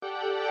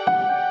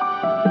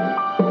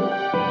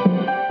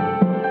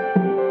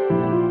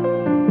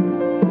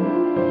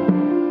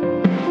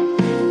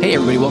Hey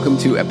everybody, welcome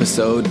to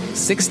episode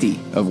 60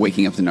 of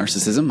Waking Up to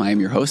Narcissism. I am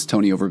your host,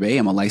 Tony Overbay.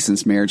 I'm a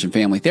licensed marriage and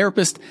family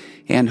therapist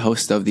and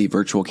host of the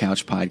Virtual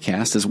Couch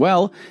podcast, as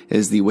well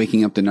as the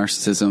Waking Up to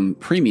Narcissism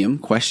Premium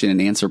Question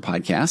and Answer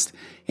podcast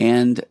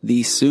and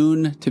the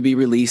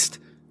soon-to-be-released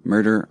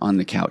Murder on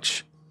the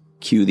Couch,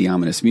 Cue the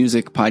Ominous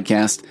Music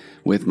podcast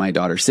with my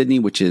daughter Sydney,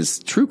 which is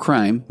True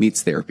Crime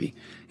Meets Therapy.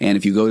 And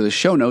if you go to the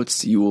show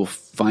notes, you will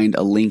find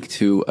a link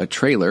to a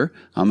trailer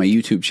on my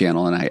YouTube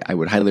channel, and I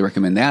would highly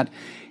recommend that.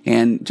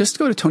 And just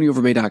go to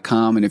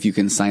TonyOverbay.com, and if you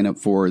can sign up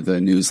for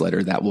the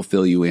newsletter, that will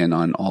fill you in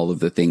on all of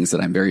the things that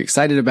I'm very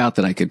excited about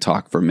that I could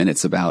talk for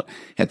minutes about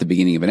at the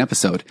beginning of an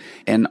episode.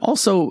 And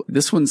also,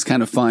 this one's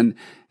kind of fun.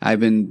 I've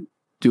been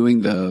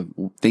doing the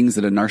things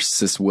that a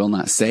narcissist will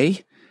not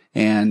say.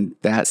 And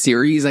that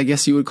series, I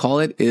guess you would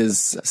call it,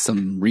 is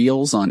some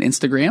reels on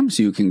Instagram.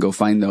 So you can go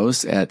find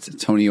those at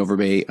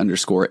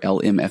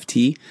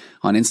TonyOverbay_LMFT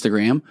on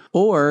Instagram.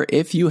 Or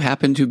if you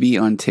happen to be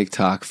on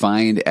TikTok,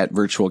 find at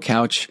Virtual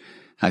Couch.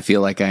 I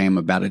feel like I am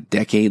about a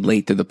decade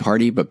late to the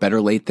party, but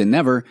better late than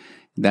never.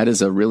 That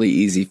is a really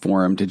easy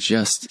forum to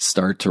just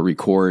start to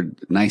record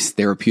nice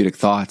therapeutic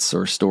thoughts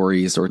or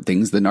stories or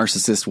things the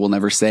narcissist will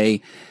never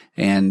say,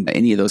 and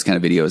any of those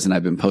kind of videos. And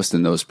I've been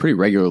posting those pretty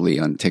regularly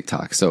on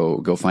TikTok. So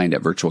go find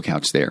at Virtual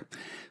Couch there.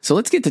 So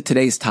let's get to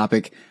today's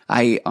topic.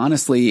 I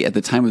honestly, at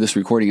the time of this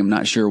recording, I'm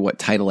not sure what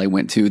title I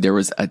went to. There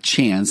was a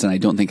chance, and I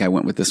don't think I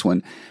went with this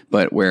one,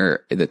 but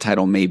where the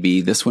title may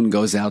be, this one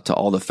goes out to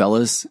all the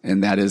fellas.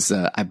 And that is,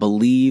 I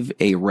believe,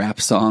 a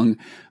rap song,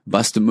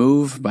 Bust a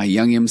Move by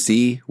Young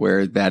MC,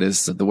 where that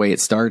is the way it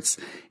starts.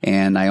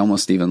 And I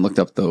almost even looked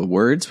up the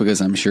words because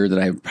I'm sure that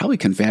I probably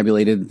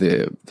confabulated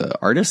the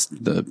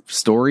artist, the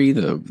story,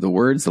 the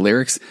words, the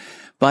lyrics.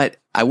 But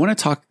I want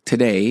to talk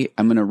today.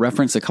 I'm going to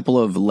reference a couple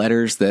of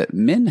letters that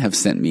men have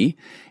sent me.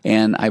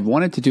 And I've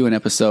wanted to do an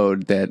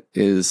episode that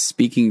is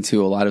speaking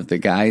to a lot of the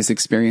guys'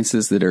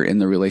 experiences that are in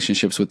the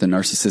relationships with the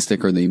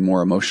narcissistic or the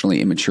more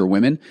emotionally immature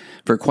women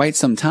for quite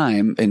some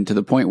time. And to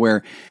the point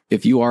where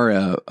if you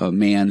are a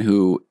man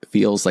who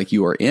feels like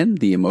you are in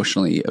the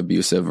emotionally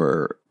abusive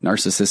or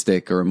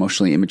narcissistic or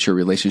emotionally immature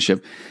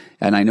relationship,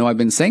 and I know I've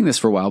been saying this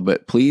for a while,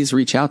 but please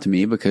reach out to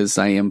me because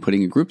I am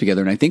putting a group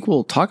together. And I think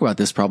we'll talk about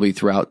this probably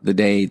throughout the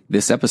day,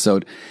 this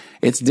episode.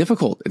 It's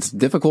difficult. It's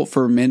difficult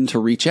for men to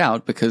reach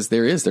out because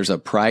there's a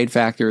pride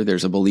factor.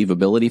 There's a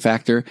believability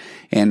factor.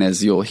 And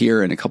as you'll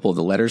hear in a couple of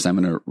the letters I'm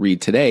going to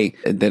read today,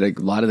 that a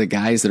lot of the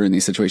guys that are in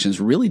these situations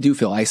really do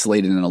feel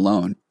isolated and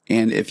alone.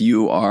 And if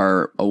you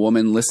are a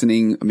woman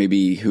listening,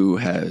 maybe who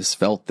has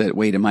felt that,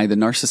 wait, am I the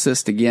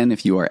narcissist again?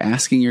 If you are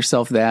asking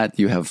yourself that,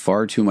 you have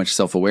far too much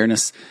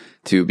self-awareness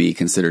to be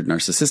considered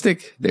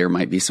narcissistic. There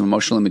might be some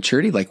emotional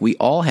immaturity like we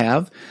all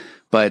have.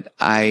 But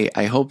I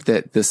hope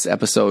that this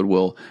episode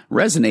will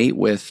resonate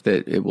with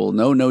that. It will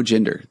know no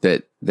gender,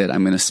 that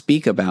I'm going to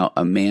speak about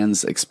a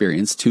man's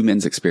experience, two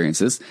men's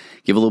experiences,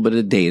 give a little bit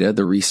of data,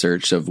 the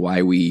research of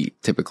why we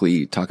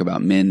typically talk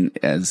about men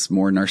as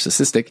more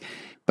narcissistic.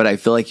 But I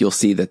feel like you'll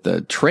see that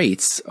the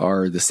traits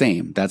are the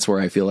same. That's where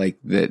I feel like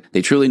that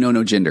they truly know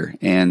no gender.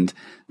 And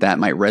that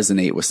might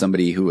resonate with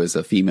somebody who is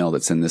a female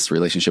that's in this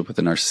relationship with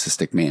a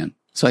narcissistic man.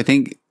 So I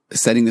think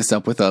setting this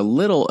up with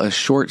a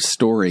short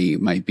story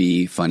might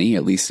be funny.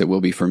 At least it will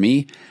be for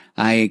me.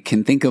 I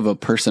can think of a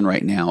person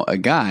right now, a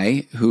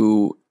guy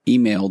who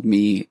emailed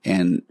me,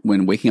 and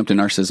when Waking Up to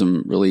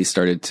Narcissism really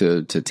started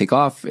to take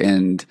off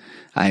and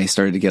I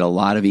started to get a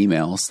lot of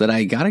emails, that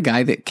I got a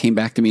guy that came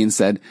back to me and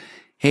said,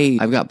 hey,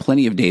 I've got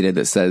plenty of data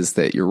that says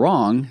that you're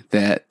wrong,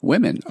 that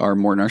women are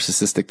more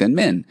narcissistic than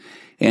men.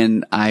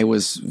 And I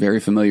was very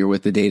familiar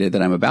with the data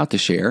that I'm about to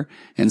share.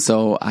 And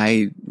so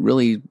I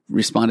really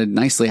responded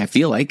nicely, I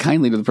feel like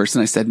kindly to the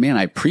person. I said, man,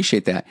 I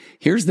appreciate that.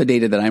 Here's the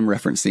data that I'm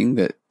referencing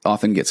that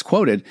often gets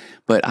quoted,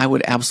 but I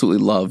would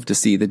absolutely love to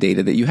see the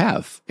data that you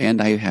have.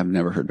 And I have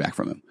never heard back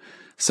from him.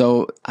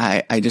 So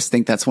I just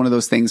think that's one of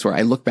those things where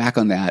I look back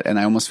on that and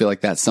I almost feel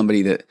like that's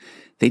somebody that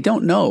they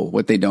don't know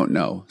what they don't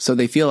know. So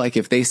they feel like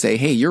if they say,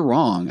 hey, you're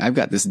wrong, I've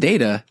got this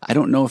data, I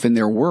don't know if in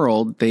their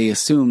world they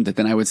assume that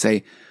then I would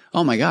say,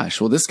 oh my gosh,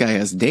 well, this guy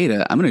has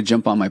data. I'm going to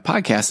jump on my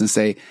podcast and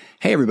say,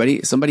 hey,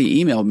 everybody,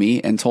 somebody emailed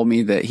me and told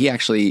me that he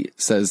actually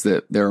says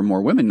that there are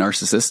more women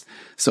narcissists.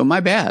 So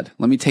my bad.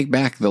 Let me take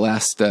back the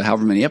last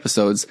however many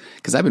episodes,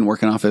 because I've been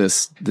working off of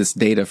this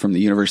data from the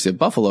University of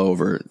Buffalo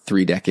over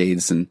 3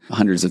 decades and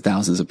hundreds of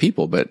thousands of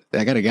people. But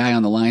I got a guy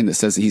on the line that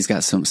says that he's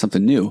got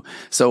something new.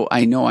 So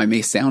I know I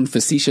may sound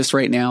facetious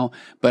right now,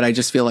 but I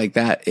just feel like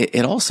that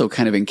it also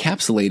kind of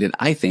encapsulated,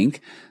 I think,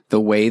 the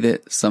way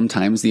that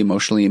sometimes the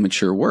emotionally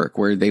immature work,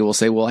 where they will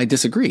say, well, I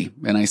disagree.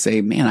 And I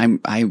say,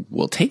 man, I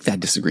will take that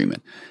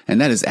disagreement.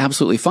 And that is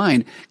absolutely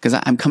fine, because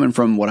I'm coming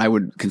from what I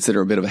would consider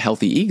a bit of a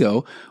healthy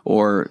ego,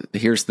 or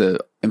here's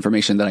the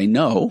information that I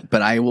know,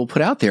 but I will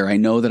put out there. I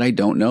know that I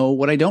don't know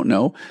what I don't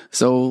know.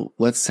 So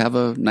let's have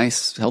a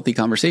nice, healthy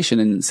conversation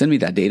and send me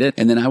that data.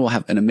 And then I will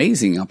have an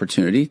amazing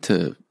opportunity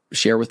to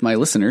share with my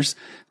listeners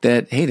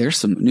that, hey, there's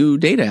some new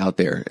data out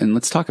there and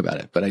let's talk about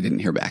it. But I didn't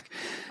hear back.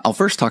 I'll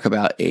first talk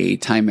about a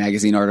Time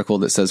magazine article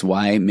that says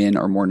why men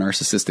are more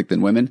narcissistic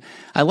than women.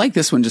 I like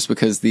this one just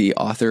because the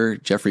author,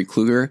 Jeffrey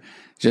Kluger,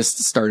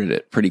 just started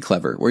it pretty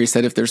clever, where he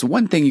said, if there's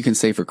one thing you can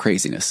say for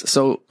craziness.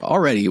 So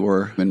already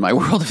we're in my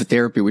world of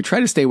therapy, we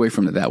try to stay away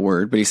from that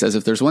word, but he says,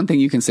 if there's one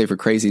thing you can say for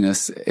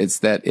craziness, it's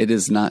that it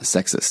is not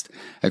sexist.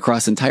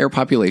 Across entire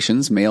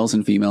populations, males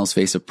and females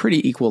face a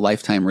pretty equal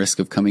lifetime risk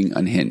of coming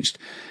unhinged.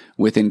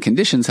 Within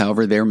conditions,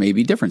 however, there may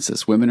be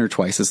differences. Women are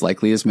twice as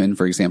likely as men,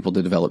 for example,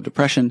 to develop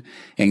depression.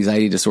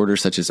 Anxiety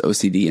disorders such as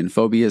OCD and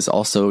phobias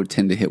also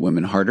tend to hit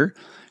women harder.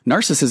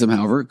 Narcissism,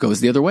 however, goes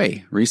the other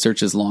way.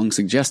 Research has long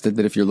suggested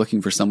that if you're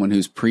looking for someone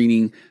who's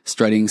preening,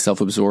 strutting,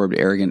 self-absorbed,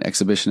 arrogant,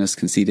 exhibitionist,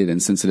 conceited,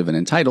 insensitive, and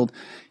entitled,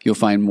 you'll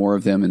find more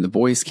of them in the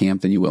boys'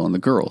 camp than you will in the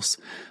girls.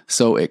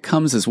 So it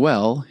comes as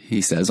well, he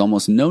says,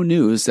 almost no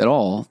news at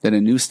all that a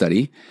new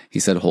study, he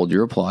said, hold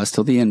your applause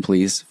till the end,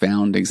 please,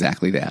 found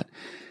exactly that.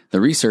 The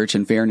research,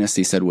 in fairness,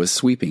 he said, was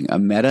sweeping, a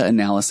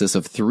meta-analysis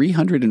of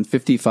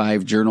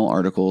 355 journal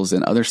articles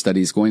and other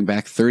studies going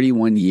back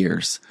 31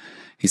 years.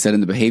 He said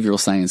in the behavioral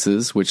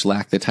sciences, which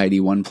lack the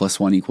tidy 1 +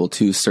 1 =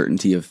 2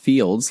 certainty of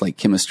fields like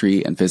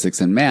chemistry and physics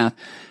and math,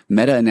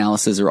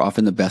 meta-analyses are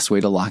often the best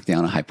way to lock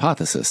down a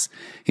hypothesis.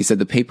 He said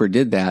the paper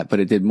did that, but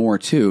it did more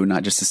too,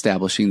 not just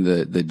establishing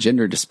the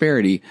gender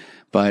disparity,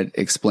 but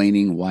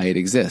explaining why it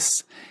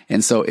exists.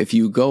 And so if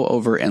you go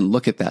over and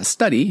look at that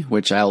study,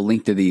 which I'll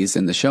link to these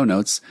in the show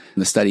notes,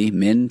 the study,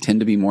 men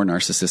tend to be more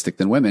narcissistic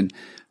than women.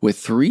 With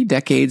 3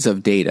 decades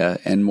of data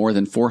and more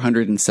than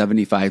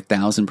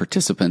 475,000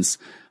 participants,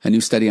 a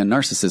new study on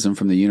narcissism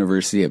from the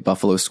University at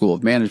Buffalo School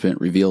of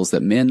Management reveals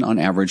that men on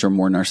average are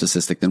more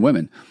narcissistic than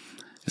women.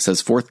 It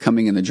says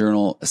forthcoming in the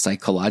journal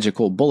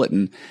Psychological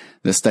Bulletin,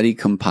 the study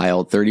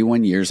compiled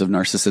 31 years of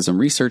narcissism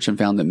research and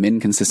found that men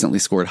consistently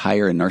scored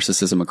higher in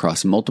narcissism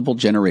across multiple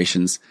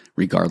generations,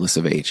 regardless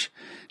of age.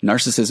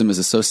 Narcissism is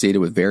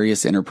associated with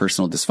various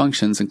interpersonal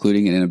dysfunctions,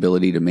 including an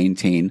inability to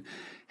maintain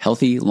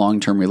healthy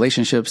long-term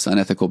relationships,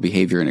 unethical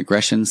behavior, and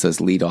aggression, says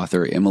lead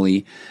author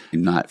Emily.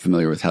 I'm not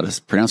familiar with how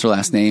to pronounce her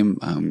last name,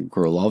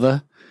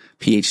 Gorolova.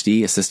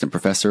 PhD, assistant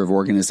professor of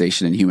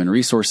organization and human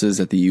resources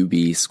at the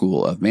UB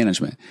School of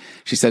Management.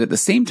 She said at the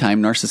same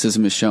time,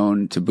 narcissism is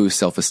shown to boost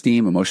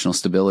self-esteem, emotional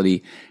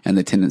stability, and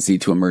the tendency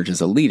to emerge as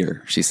a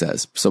leader, she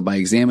says. So by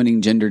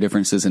examining gender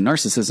differences in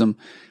narcissism,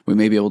 we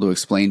may be able to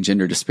explain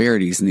gender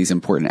disparities in these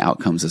important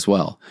outcomes as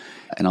well.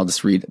 And I'll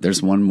just read,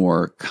 there's one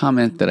more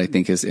comment that I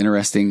think is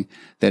interesting,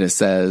 that it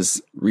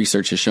says,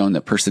 research has shown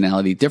that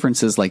personality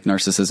differences like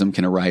narcissism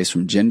can arise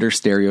from gender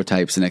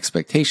stereotypes and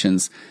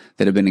expectations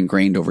that have been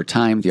ingrained over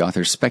time. The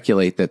authors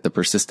speculate that the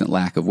persistent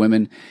lack of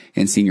women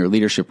in senior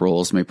leadership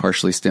roles may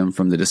partially stem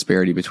from the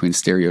disparity between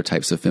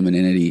stereotypes of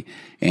femininity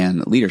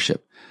and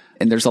leadership.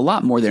 And there's a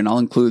lot more there, and I'll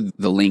include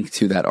the link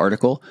to that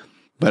article.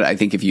 But I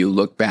think if you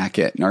look back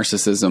at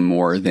narcissism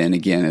more than,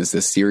 again, as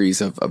this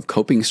series of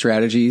coping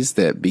strategies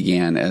that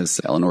began,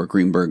 as Eleanor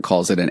Greenberg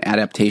calls it, an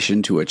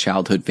adaptation to a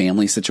childhood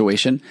family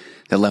situation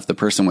that left the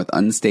person with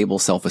unstable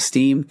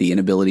self-esteem, the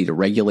inability to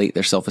regulate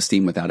their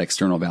self-esteem without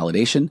external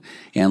validation,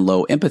 and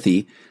low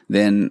empathy,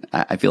 then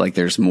I feel like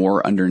there's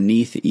more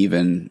underneath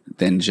even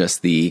than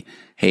just the,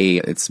 hey,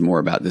 it's more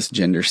about this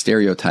gender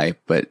stereotype,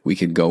 but we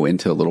could go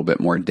into a little bit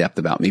more depth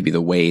about maybe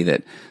the way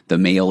that the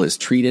male is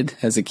treated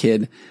as a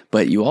kid.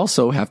 But you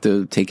also have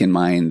to take in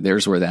mind,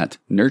 there's where that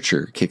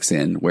nurture kicks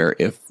in, where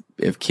if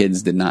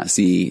kids did not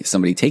see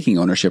somebody taking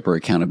ownership or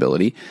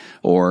accountability,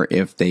 or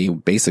if they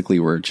basically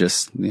were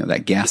just,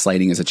 that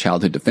gaslighting is a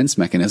childhood defense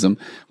mechanism,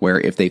 where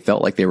if they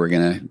felt like they were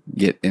going to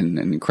get in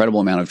an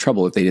incredible amount of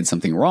trouble if they did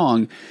something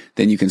wrong,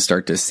 then you can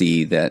start to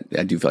see that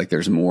I do feel like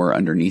there's more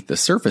underneath the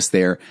surface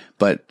there.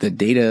 But the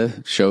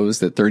data shows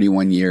that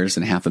 31 years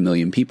and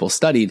 500,000 people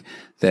studied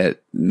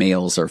that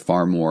males are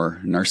far more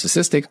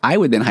narcissistic. I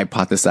would then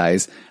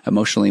hypothesize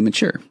emotionally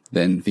immature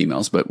than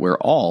females, but we're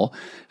all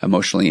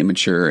emotionally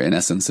immature in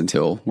essence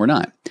until we're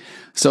not.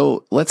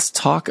 So let's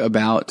talk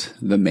about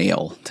the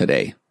male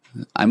today.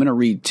 I'm going to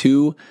read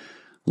 2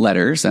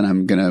 letters, and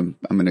I'm going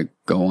to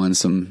go on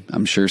some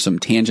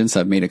tangents.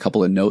 I've made a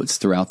couple of notes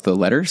throughout the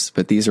letters,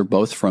 but these are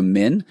both from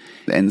men,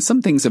 and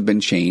some things have been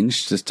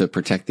changed just to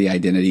protect the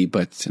identity,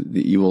 but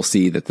you will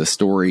see that the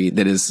story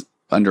that is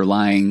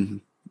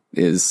underlying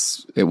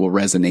it will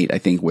resonate, I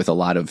think, with a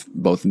lot of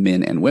both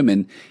men and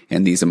women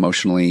in these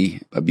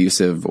emotionally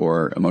abusive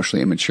or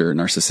emotionally immature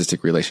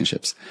narcissistic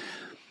relationships.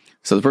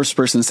 So the first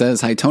person says,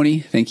 "Hi, Tony.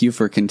 Thank you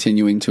for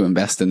continuing to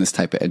invest in this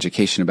type of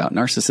education about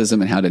narcissism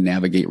and how to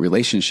navigate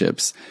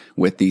relationships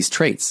with these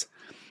traits."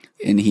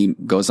 And he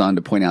goes on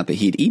to point out that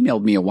he'd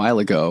emailed me a while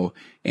ago,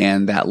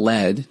 and that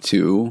led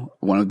to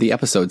one of the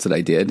episodes that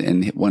I did.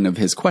 And one of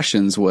his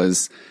questions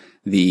was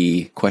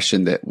the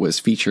question that was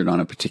featured on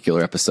a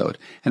particular episode.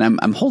 And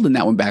I'm holding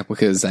that one back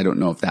because I don't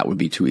know if that would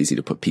be too easy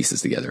to put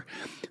pieces together.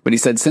 But he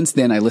said, since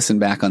then, I listened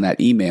back on that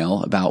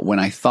email about when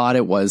I thought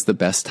it was the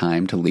best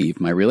time to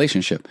leave my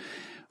relationship.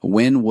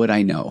 When would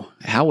I know?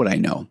 How would I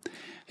know?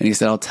 And he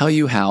said, I'll tell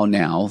you how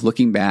now,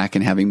 looking back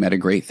and having met a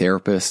great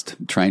therapist,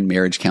 trying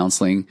marriage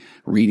counseling,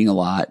 reading a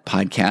lot,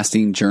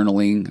 podcasting,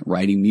 journaling,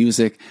 writing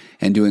music,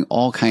 and doing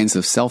all kinds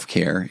of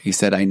self-care. He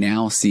said, I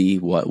now see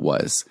what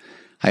was.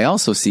 I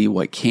also see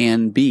what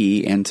can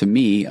be, and to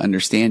me,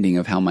 understanding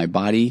of how my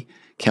body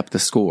kept the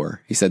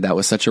score. He said that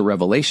was such a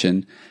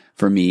revelation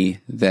for me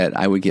that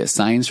I would get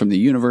signs from the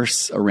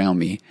universe around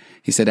me.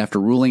 He said, after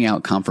ruling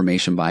out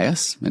confirmation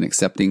bias and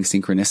accepting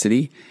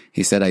synchronicity,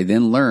 he said, I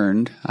then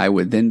learned I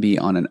would then be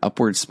on an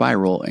upward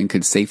spiral and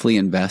could safely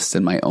invest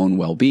in my own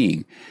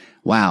well-being.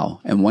 Wow.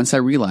 And once I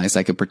realized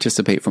I could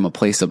participate from a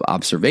place of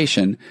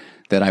observation,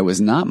 that I was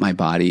not my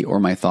body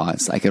or my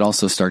thoughts, I could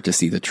also start to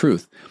see the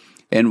truth.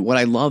 And what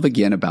I love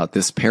again about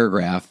this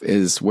paragraph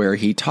is where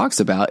he talks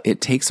about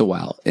it takes a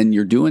while and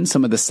you're doing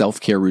some of the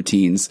self-care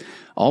routines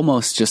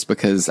almost just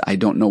because I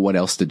don't know what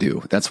else to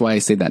do. That's why I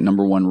say that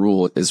number one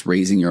rule is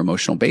raising your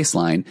emotional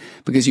baseline,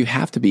 because you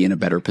have to be in a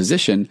better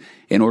position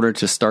in order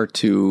to start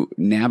to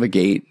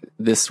navigate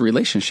this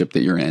relationship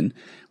that you're in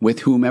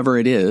with whomever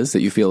it is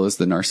that you feel is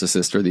the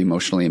narcissist or the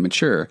emotionally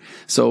immature.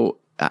 So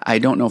I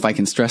don't know if I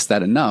can stress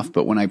that enough,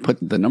 but when I put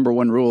the number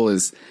one rule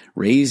is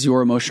raise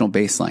your emotional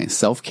baseline.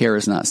 Self-care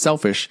is not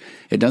selfish.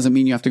 It doesn't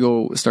mean you have to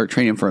go start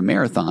training for a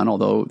marathon,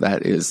 although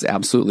that is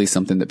absolutely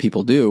something that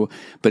people do.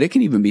 But it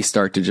can even be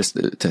start to just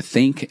to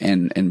think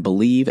and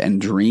believe and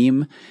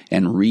dream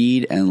and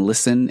read and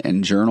listen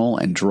and journal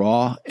and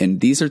draw. And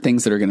these are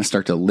things that are going to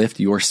start to lift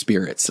your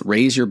spirits,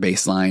 raise your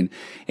baseline,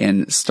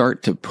 and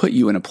start to put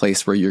you in a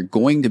place where you're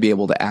going to be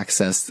able to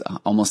access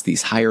almost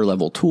these higher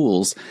level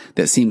tools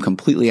that seem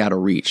completely out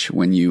of reach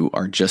when you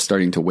are just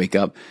starting to wake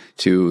up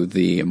to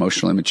the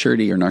emotional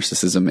immaturity or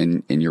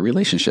narcissism in your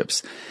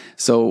relationships.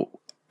 So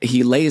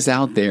he lays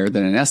out there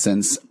that in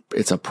essence,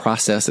 it's a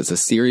process, it's a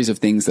series of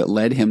things that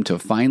led him to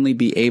finally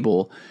be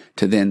able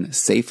to then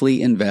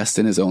safely invest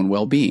in his own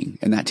well-being.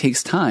 And that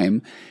takes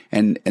time.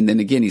 And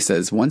then again, he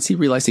says, once he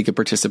realized he could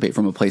participate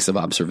from a place of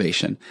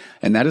observation.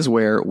 And that is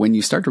where when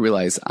you start to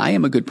realize I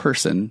am a good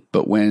person,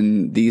 but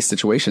when these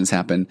situations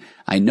happen,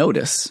 I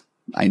notice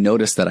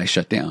that I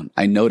shut down.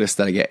 I notice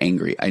that I get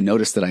angry. I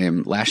notice that I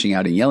am lashing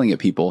out and yelling at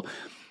people.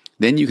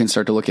 Then you can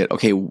start to look at,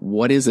 okay,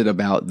 what is it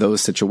about those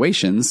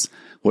situations?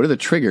 What are the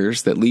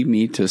triggers that lead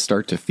me to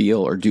start to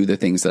feel or do the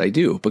things that I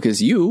do?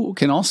 Because you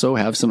can also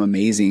have some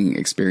amazing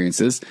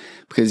experiences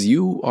because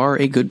you are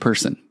a good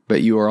person,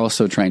 but you are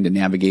also trying to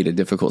navigate a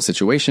difficult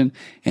situation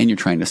and you're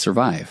trying to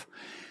survive.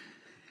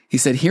 He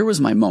said, here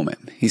was my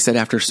moment. He said,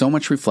 after so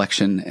much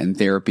reflection and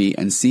therapy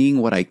and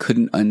seeing what I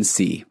couldn't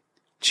unsee,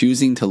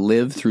 choosing to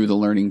live through the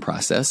learning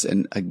process.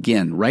 And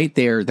again, right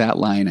there, that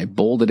line, I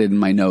bolded it in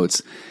my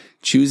notes,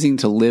 choosing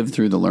to live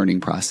through the learning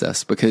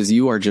process, because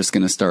you are just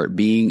going to start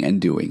being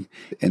and doing.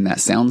 And that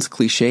sounds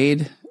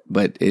cliched,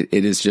 but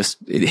it is just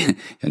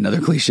another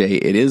cliche.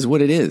 It is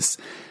what it is,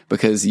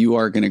 because you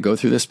are going to go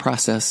through this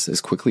process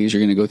as quickly as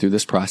you're going to go through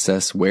this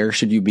process. Where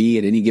should you be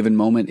at any given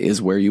moment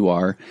is where you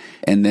are.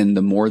 And then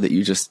the more that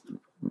you just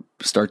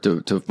start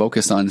to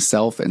focus on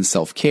self and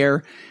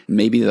self-care,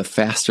 maybe the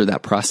faster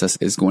that process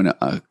is going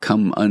to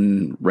come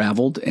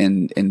unraveled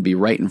and be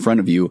right in front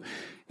of you.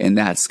 And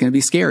that's going to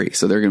be scary.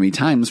 So there are going to be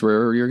times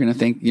where you're going to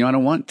think, I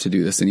don't want to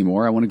do this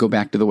anymore. I want to go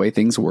back to the way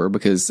things were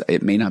because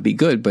it may not be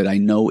good, but I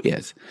know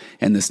it.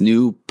 And this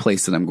new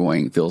place that I'm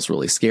going feels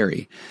really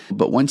scary.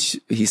 But once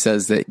he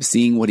says that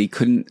seeing what he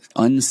couldn't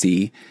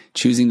unsee,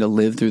 choosing to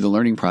live through the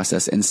learning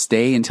process and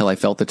stay until I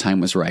felt the time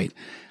was right.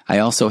 I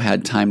also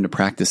had time to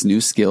practice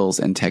new skills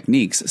and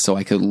techniques so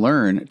I could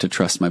learn to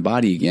trust my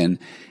body again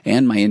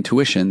and my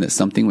intuition that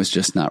something was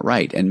just not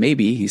right. And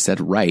maybe, he said,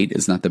 right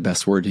is not the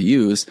best word to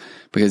use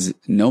because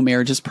no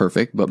marriage is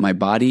perfect, but my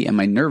body and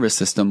my nervous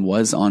system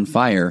was on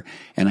fire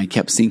and I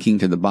kept sinking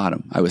to the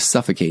bottom. I was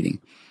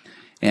suffocating.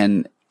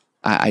 And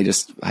I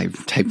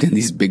typed in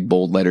these big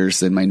bold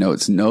letters in my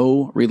notes.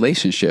 No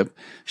relationship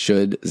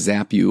should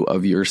zap you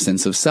of your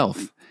sense of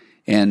self.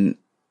 And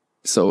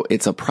so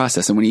it's a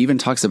process. And when he even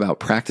talks about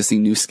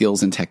practicing new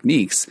skills and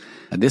techniques,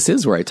 this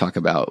is where I talk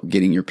about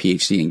getting your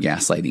PhD in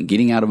gaslighting,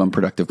 getting out of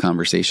unproductive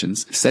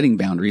conversations, setting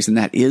boundaries. And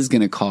that is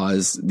going to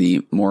cause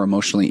the more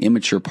emotionally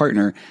immature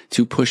partner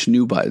to push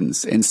new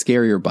buttons and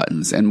scarier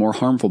buttons and more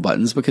harmful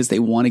buttons because they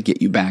want to get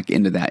you back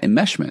into that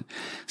enmeshment.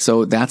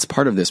 So that's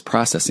part of this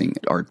processing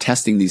or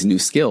testing these new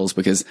skills,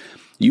 because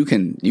you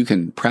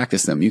can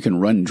practice them. You can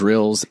run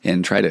drills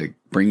and try to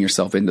bring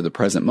yourself into the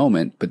present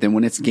moment. But then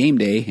when it's game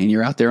day and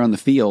you're out there on the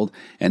field,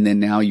 and then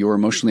now your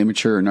emotionally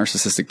immature or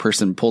narcissistic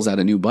person pulls out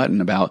a new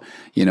button about,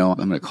 I'm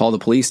going to call the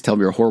police, tell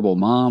me you're a horrible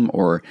mom.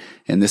 Or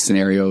in this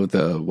scenario,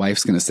 the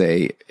wife's going to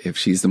say, if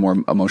she's the more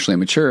emotionally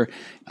immature,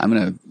 I'm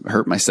going to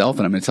hurt myself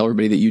and I'm going to tell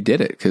everybody that you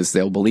did it because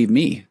they'll believe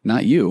me,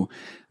 not you.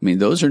 I mean,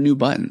 those are new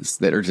buttons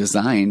that are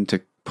designed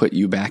to put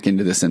you back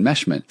into this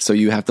enmeshment. So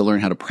you have to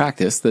learn how to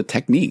practice the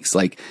techniques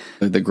like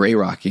the gray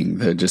rocking,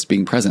 the just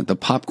being present, the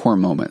popcorn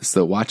moments,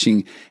 the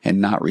watching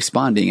and not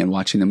responding and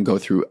watching them go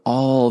through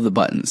all the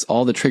buttons,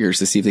 all the triggers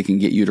to see if they can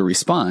get you to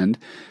respond.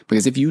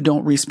 Because if you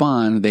don't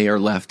respond, they are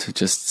left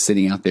just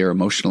sitting out there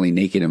emotionally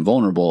naked and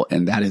vulnerable.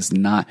 And that is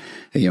not,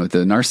 the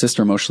narcissist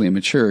or emotionally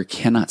immature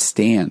cannot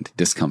stand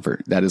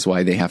discomfort. That is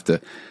why they have to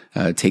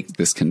take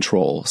this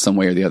control some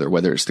way or the other,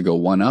 whether it's to go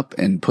one up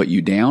and put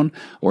you down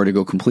or to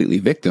go completely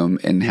victim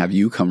and have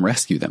you come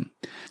rescue them.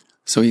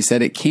 So he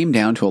said it came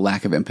down to a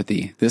lack of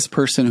empathy. This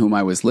person whom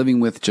I was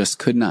living with just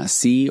could not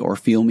see or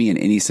feel me in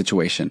any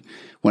situation.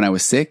 When I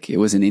was sick, it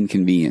was an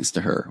inconvenience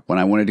to her. When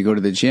I wanted to go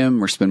to the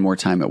gym or spend more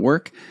time at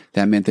work,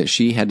 that meant that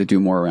she had to do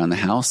more around the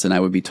house and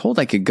I would be told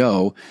I could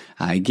go.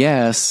 I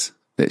guess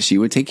that she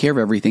would take care of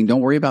everything.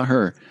 Don't worry about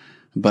her.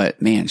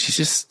 But man, she's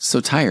just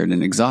so tired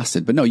and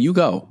exhausted. But no, you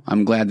go.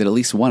 I'm glad that at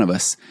least one of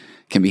us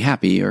can be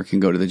happy or can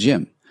go to the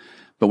gym.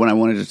 But when I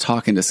wanted to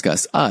talk and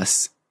discuss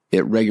us,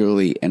 it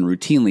regularly and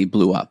routinely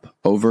blew up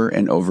over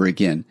and over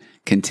again.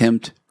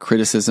 Contempt,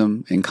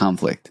 criticism, and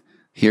conflict.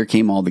 Here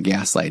came all the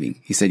gaslighting.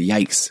 He said,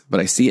 yikes, but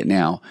I see it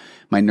now.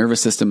 My nervous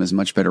system is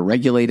much better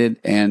regulated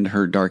and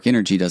her dark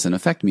energy doesn't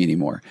affect me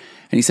anymore.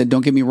 And he said,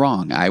 don't get me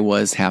wrong. I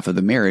was half of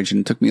the marriage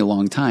and it took me a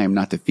long time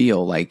not to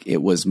feel like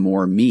it was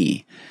more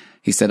me.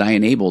 He said, I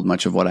enabled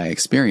much of what I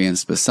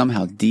experienced, but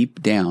somehow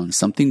deep down,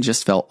 something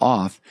just felt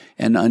off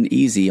and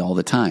uneasy all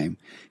the time.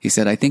 He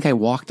said, I think I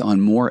walked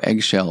on more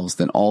eggshells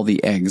than all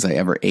the eggs I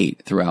ever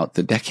ate throughout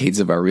the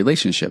decades of our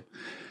relationship.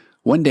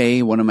 One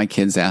day, one of my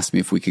kids asked me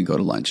if we could go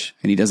to lunch,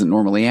 and he doesn't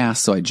normally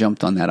ask, so I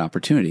jumped on that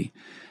opportunity.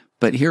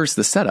 But here's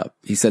the setup.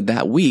 He said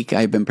that week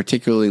I've been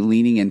particularly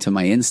leaning into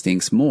my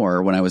instincts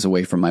more when I was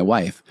away from my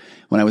wife.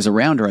 When I was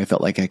around her, I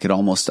felt like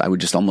I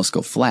would just almost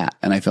go flat.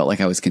 And I felt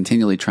like I was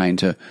continually trying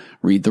to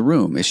read the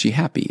room. Is she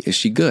happy? Is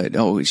she good?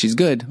 Oh, she's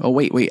good. Oh,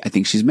 wait, I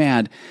think she's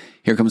mad.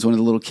 Here comes one of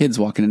the little kids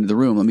walking into the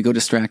room. Let me go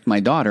distract my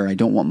daughter. I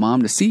don't want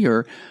mom to see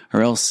her,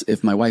 or else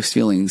if my wife's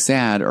feeling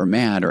sad or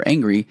mad or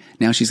angry,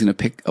 now she's going to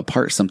pick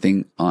apart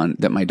something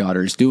that my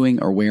daughter is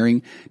doing or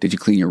wearing. Did you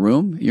clean your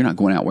room? You're not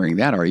going out wearing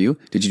that, are you?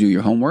 Did you do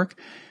your homework?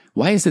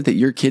 Why is it that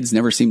your kids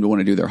never seem to want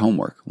to do their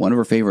homework? One of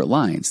her favorite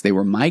lines, they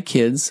were my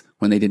kids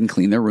when they didn't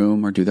clean their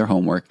room or do their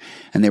homework,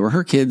 and they were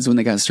her kids when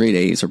they got straight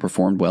A's or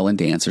performed well in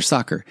dance or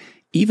soccer.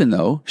 Even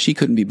though she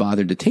couldn't be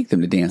bothered to take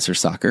them to dance or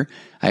soccer,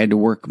 I had to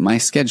work my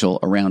schedule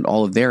around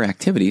all of their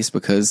activities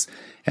because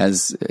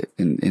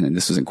and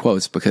this was in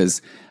quotes,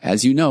 because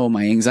as you know,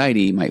 my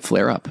anxiety might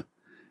flare up.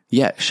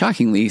 Yet,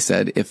 shockingly, he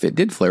said, if it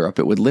did flare up,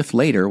 it would lift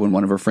later when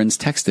one of her friends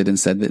texted and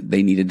said that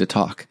they needed to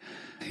talk.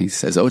 He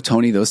says, oh,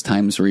 Tony, those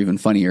times were even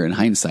funnier in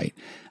hindsight.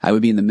 I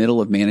would be in the middle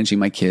of managing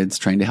my kids,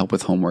 trying to help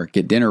with homework,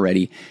 get dinner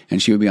ready,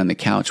 and she would be on the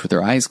couch with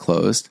her eyes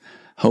closed,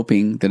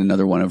 hoping that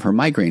another one of her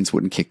migraines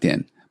wouldn't kick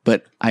in.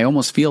 But I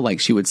almost feel like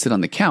she would sit on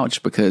the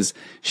couch because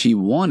she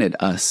wanted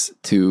us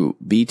to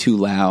be too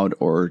loud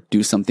or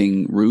do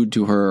something rude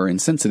to her or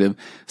insensitive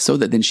so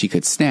that then she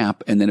could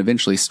snap and then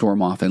eventually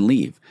storm off and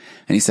leave.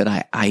 And he said,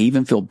 I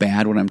even feel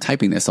bad when I'm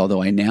typing this,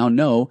 although I now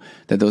know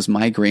that those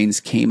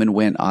migraines came and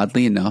went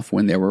oddly enough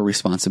when there were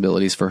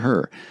responsibilities for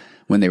her.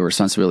 When there were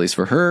responsibilities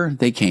for her,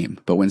 they came.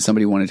 But when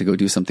somebody wanted to go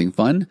do something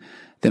fun,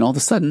 then all of a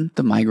sudden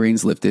the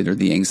migraines lifted or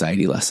the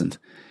anxiety lessened.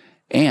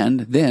 And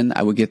then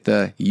I would get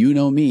the, you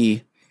know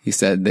me, he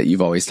said, that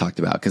you've always talked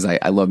about, because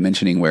I love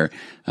mentioning where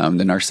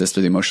the narcissist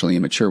or the emotionally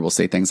immature will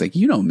say things like,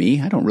 you know me,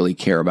 I don't really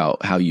care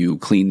about how you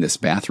clean this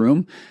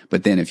bathroom.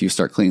 But then if you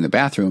start cleaning the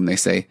bathroom, they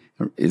say,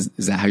 is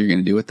that how you're going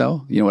to do it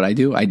though? You know what I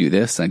do? I do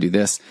this, I do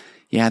this.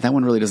 Yeah, that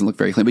one really doesn't look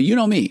very clean, but you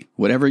know me,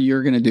 whatever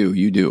you're going to do,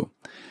 you do.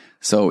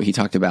 So he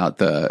talked about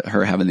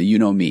her having the you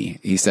know me.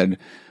 He said,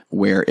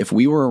 where if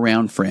we were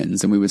around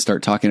friends and we would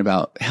start talking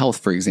about health,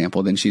 for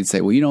example, then she'd say,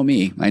 well, you know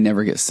me, I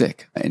never get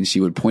sick. And she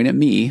would point at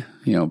me,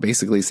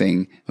 basically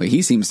saying, well,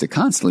 he seems to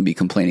constantly be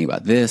complaining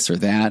about this or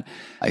that.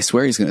 I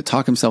swear he's going to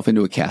talk himself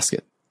into a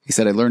casket. He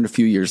said, I learned a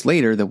few years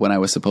later that what I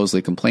was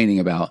supposedly complaining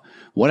about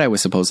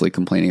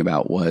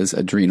was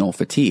adrenal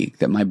fatigue,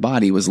 that my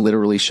body was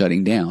literally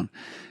shutting down.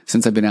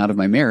 Since I've been out of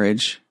my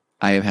marriage,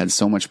 I have had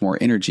so much more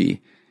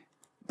energy.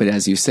 But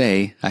as you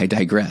say, I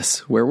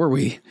digress. Where were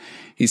we?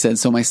 He said,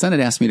 so my son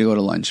had asked me to go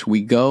to lunch.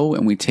 We go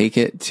and we take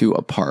it to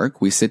a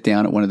park. We sit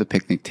down at one of the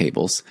picnic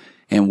tables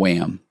and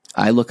wham,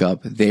 I look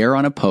up there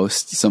on a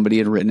post somebody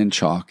had written in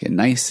chalk in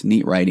nice,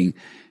 neat writing,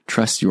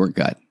 trust your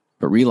gut,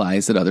 but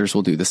realize that others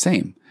will do the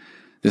same.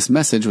 This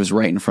message was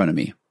right in front of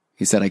me.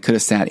 He said, I could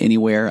have sat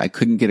anywhere. I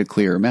couldn't get a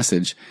clearer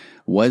message.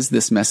 Was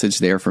this message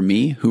there for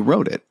me? Who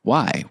wrote it?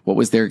 Why? What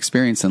was their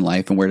experience in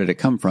life and where did it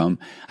come from?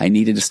 I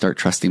needed to start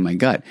trusting my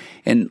gut.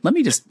 And let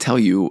me just tell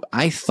you,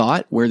 I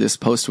thought where this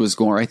post was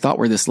going, or I thought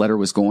where this letter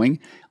was going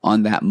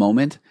on that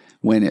moment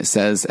when it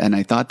says, and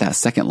I thought that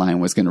second line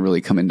was going to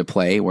really come into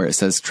play where it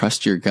says,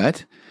 trust your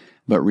gut,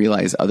 but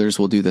realize others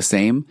will do the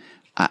same.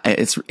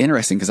 It's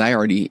interesting because I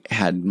already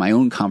had my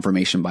own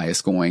confirmation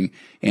bias going,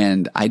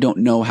 and I don't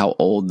know how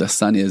old the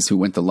son is who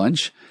went to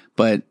lunch,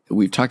 But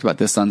we've talked about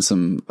this on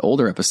some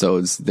older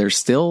episodes. There's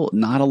still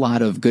not a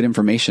lot of good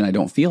information, I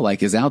don't feel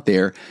like, is out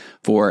there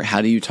for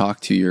how do you talk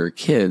to your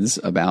kids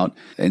about,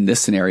 in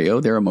this scenario,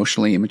 their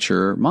emotionally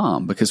immature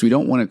mom, because we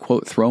don't want to,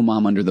 quote, throw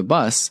mom under the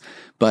bus.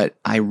 But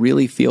I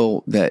really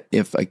feel that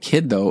if a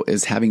kid, though,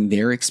 is having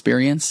their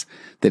experience,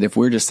 that if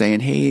we're just saying,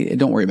 hey,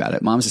 don't worry about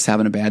it, mom's just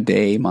having a bad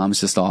day, mom's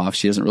just off,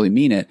 she doesn't really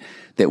mean it,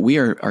 that we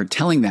are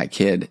telling that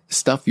kid,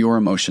 stuff your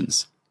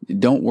emotions.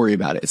 Don't worry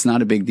about it. It's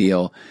not a big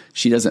deal.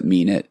 She doesn't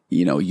mean it.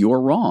 You're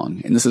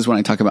wrong. And this is when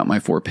I talk about my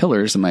 4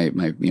 pillars and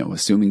my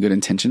assuming good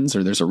intentions,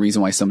 or there's a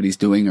reason why somebody's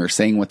doing or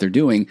saying what they're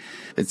doing.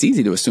 It's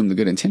easy to assume the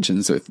good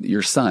intentions. So if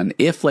your son,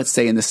 let's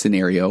say in this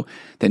scenario,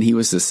 then he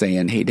was just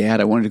saying, hey, Dad,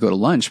 I wanted to go to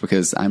lunch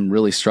because I'm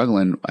really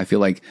struggling. I feel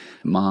like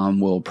mom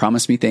will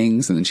promise me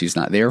things and then she's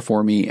not there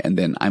for me. And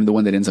then I'm the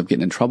one that ends up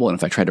getting in trouble. And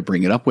if I try to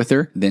bring it up with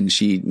her, then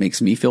she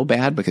makes me feel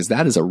bad, because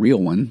that is a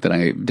real one that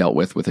I dealt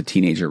with a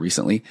teenager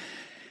recently.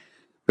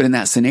 But in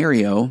that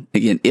scenario,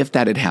 again, if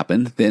that had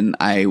happened, then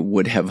I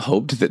would have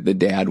hoped that the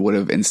dad would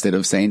have, instead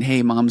of saying,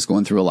 hey, mom's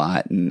going through a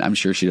lot and I'm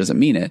sure she doesn't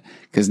mean it,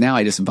 because now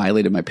I just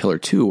violated my pillar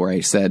 2, where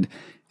I said,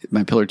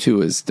 my pillar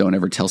 2 is don't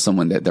ever tell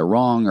someone that they're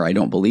wrong or I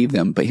don't believe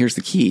them. But here's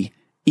the key.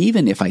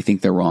 Even if I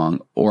think they're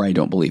wrong or I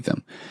don't believe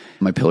them.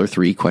 My pillar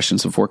 3,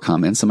 questions before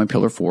comments. And my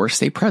pillar 4,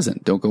 stay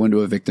present. Don't go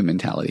into a victim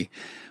mentality.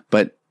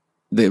 But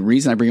the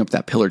reason I bring up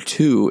that pillar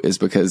 2 is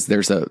because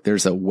there's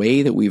a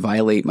way that we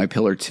violate my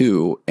pillar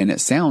 2, and it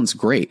sounds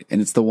great.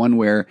 And it's the one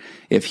where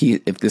if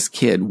this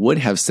kid would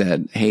have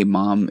said, hey,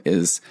 mom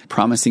is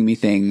promising me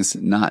things,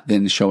 not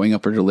then showing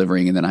up or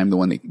delivering, and then I'm the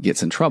one that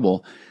gets in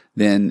trouble,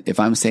 then if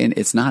I'm saying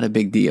it's not a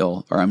big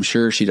deal, or I'm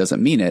sure she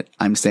doesn't mean it,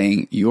 I'm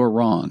saying you're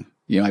wrong.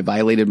 I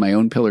violated my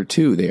own pillar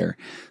 2 there.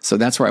 So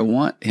that's where I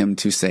want him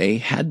to say,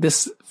 had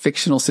this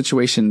fictional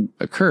situation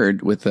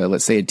occurred with,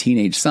 let's say, a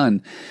teenage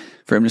son,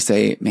 for him to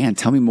say, man,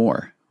 tell me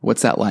more.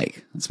 What's that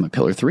like? That's my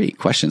pillar 3,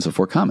 questions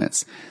before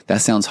comments. That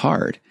sounds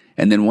hard.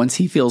 And then once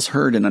he feels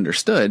heard and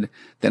understood,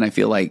 then I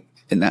feel like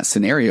in that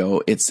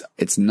scenario, it's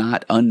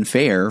not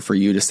unfair for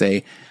you to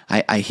say,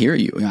 I hear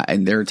you.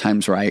 And there are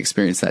times where I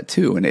experience that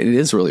too. And it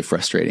is really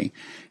frustrating.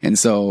 And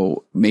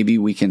so maybe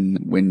we can,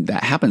 when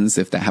that happens,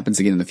 if that happens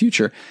again in the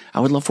future,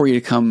 I would love for you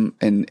to come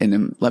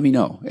and let me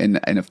know. And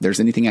if there's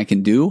anything I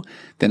can do,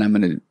 then I'm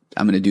going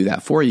to do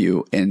that for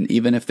you. And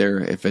even if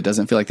it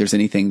doesn't feel like there's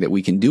anything that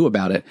we can do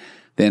about it,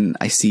 then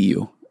I see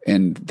you.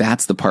 And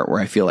that's the part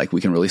where I feel like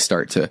we can really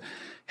start to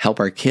help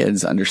our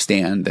kids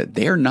understand that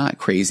they're not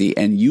crazy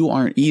and you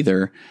aren't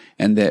either.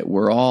 And that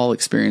we're all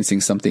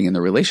experiencing something in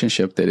the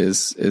relationship that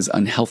is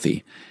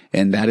unhealthy.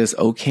 And that is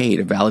okay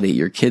to validate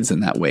your kids in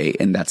that way.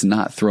 And that's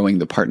not throwing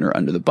the partner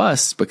under the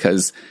bus,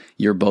 because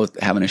you're both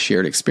having a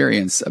shared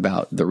experience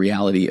about the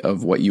reality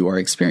of what you are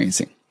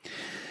experiencing.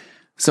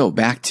 So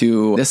back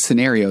to this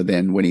scenario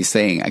then, when he's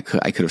saying, I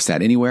could have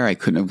sat anywhere, I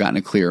couldn't have gotten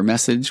a clearer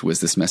message. Was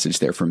this message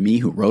there for me?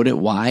 Who wrote it?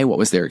 Why? What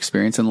was their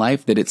experience in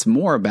life? That it's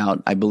more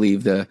about, I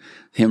believe,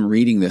 him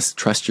reading this,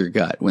 trust your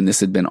gut, when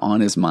this had been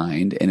on his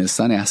mind and his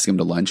son asked him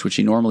to lunch, which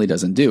he normally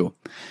doesn't do.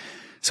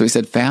 So he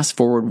said, fast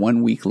forward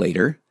 1 week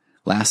later,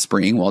 last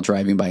spring, while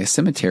driving by a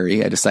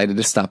cemetery, I decided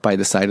to stop by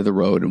the side of the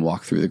road and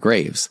walk through the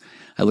graves.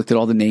 I looked at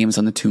all the names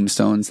on the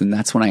tombstones, and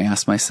that's when I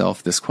asked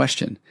myself this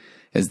question.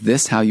 Is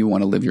this how you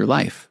want to live your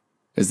life?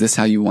 Is this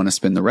how you want to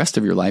spend the rest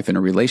of your life in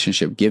a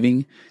relationship,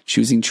 giving,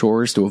 choosing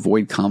chores to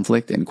avoid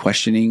conflict, and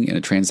questioning in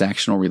a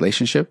transactional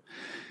relationship?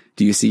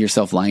 Do you see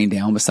yourself lying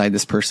down beside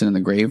this person in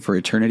the grave for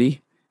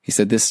eternity? He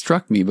said, this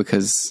struck me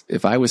because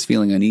if I was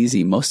feeling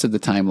uneasy most of the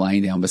time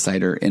lying down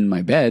beside her in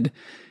my bed,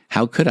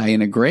 how could I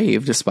in a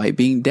grave despite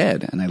being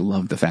dead? And I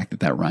love the fact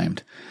that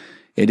rhymed.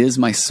 It is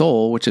my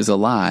soul, which is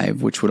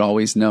alive, which would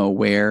always know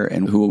where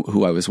and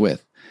who I was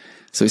with.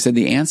 So he said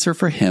the answer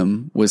for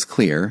him was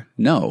clear.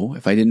 No,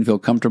 if I didn't feel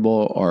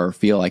comfortable or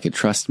feel I could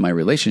trust my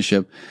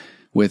relationship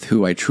with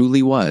who I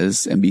truly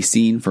was and be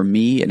seen for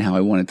me and how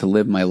I wanted to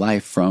live my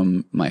life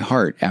from my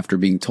heart after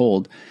being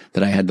told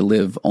that I had to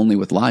live only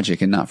with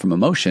logic and not from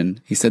emotion,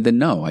 he said that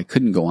no, I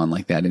couldn't go on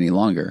like that any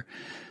longer.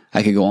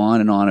 I could go on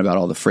and on about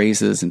all the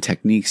phrases and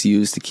techniques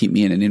used to keep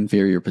me in an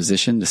inferior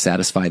position to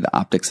satisfy the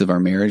optics of our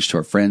marriage to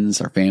our friends,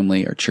 our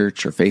family, our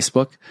church, or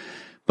Facebook.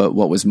 But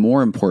what was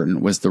more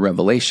important was the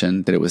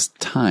revelation that it was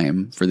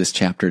time for this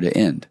chapter to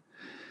end.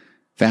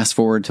 Fast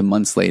forward to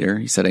months later,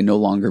 he said, I no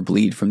longer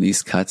bleed from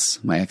these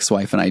cuts. My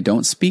ex-wife and I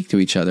don't speak to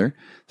each other.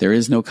 There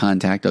is no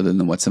contact other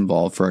than what's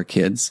involved for our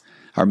kids.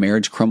 Our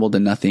marriage crumbled to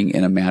nothing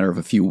in a matter of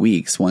a few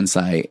weeks once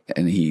and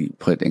he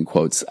put in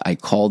quotes, I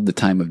called the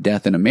time of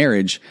death in a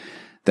marriage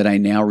that I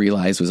now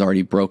realize was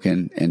already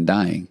broken and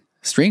dying.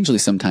 Strangely,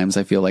 sometimes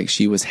I feel like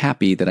she was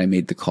happy that I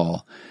made the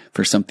call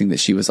for something that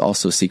she was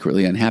also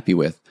secretly unhappy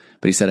with.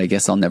 But he said, I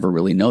guess I'll never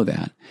really know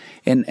that.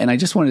 And I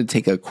just wanted to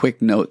take a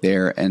quick note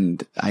there.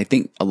 And I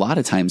think a lot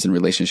of times in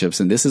relationships,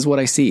 and this is what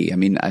I see. I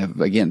mean,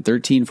 again,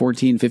 13,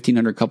 14,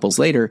 1,500 couples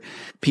later,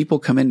 people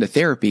come into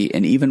therapy.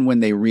 And even when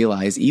they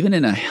realize, even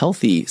in a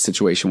healthy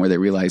situation where they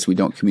realize we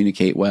don't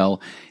communicate well,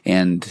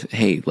 and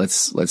hey,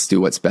 let's do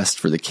what's best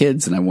for the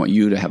kids. And I want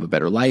you to have a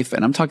better life.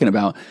 And I'm talking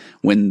about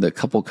when the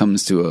couple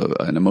comes to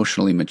an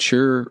emotionally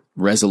mature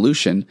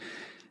resolution,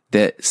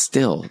 that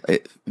still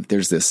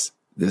there's this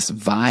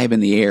vibe in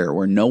the air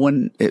where no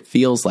one, it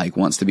feels like,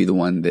 wants to be the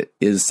one that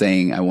is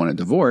saying, I want a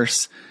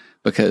divorce,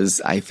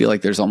 because I feel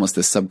like there's almost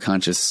this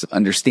subconscious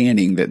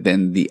understanding that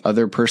then the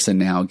other person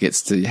now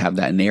gets to have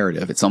that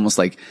narrative. It's almost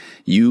like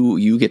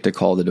you get to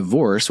call the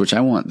divorce, which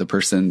I want the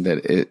person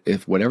that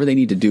if whatever they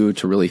need to do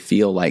to really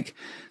feel like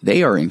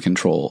they are in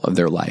control of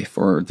their life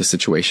or the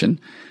situation,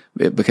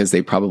 because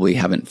they probably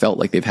haven't felt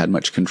like they've had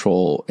much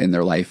control in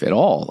their life at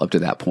all up to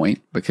that point,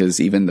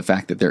 because even the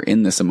fact that they're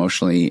in this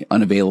emotionally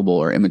unavailable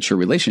or immature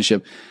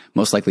relationship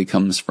most likely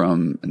comes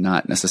from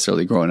not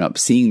necessarily growing up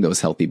seeing those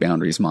healthy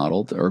boundaries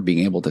modeled or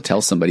being able to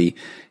tell somebody,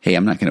 hey,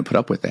 I'm not going to put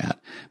up with that.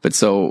 But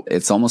so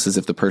it's almost as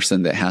if the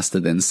person that has to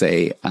then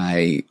say,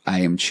 I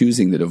am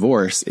choosing the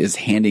divorce, is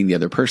handing the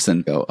other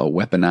person a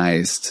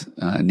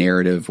weaponized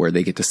narrative where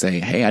they get to say,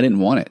 hey, I didn't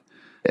want it.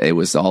 It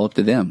was all up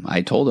to them.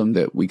 I told them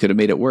that we could have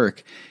made it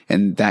work.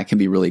 And that can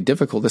be really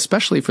difficult,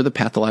 especially for the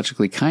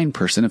pathologically kind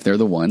person, if they're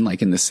the one,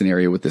 like in this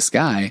scenario with this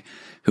guy,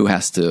 who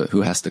has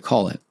to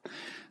call it.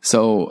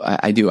 So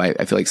I feel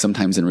like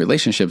sometimes in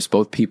relationships,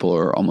 both people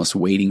are almost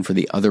waiting for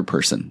the other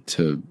person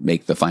to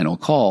make the final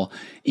call,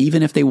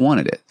 even if they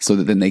wanted it, so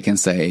that then they can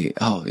say,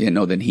 oh,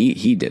 then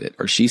he did it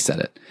or she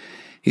said it.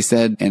 He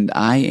said, and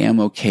I am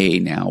okay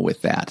now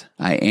with that.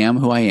 I am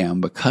who I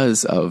am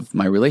because of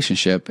my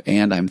relationship,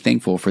 and I'm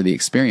thankful for the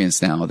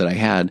experience now that I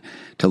had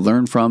to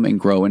learn from and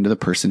grow into the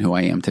person who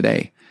I am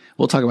today.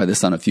 We'll talk about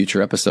this on a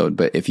future episode,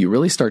 but if you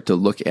really start to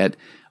look at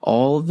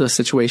all the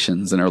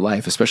situations in our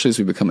life, especially as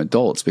we become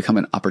adults, become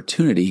an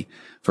opportunity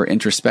for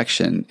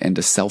introspection and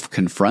to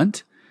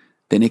self-confront,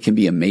 then it can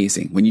be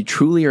amazing. When you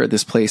truly are at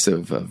this place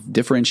of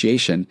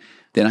differentiation,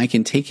 then I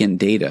can take in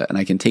data and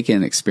I can take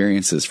in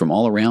experiences from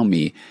all around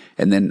me.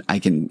 And then I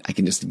can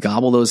just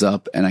gobble those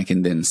up, and I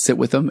can then sit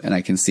with them, and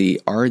I can see,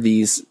 are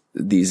these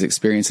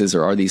experiences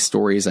or are these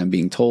stories I'm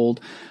being told,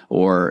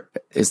 or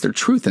is there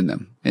truth in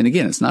them? And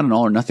again, it's not an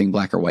all or nothing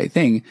black or white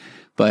thing.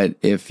 But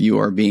if you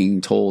are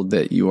being told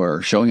that you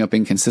are showing up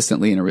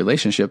inconsistently in a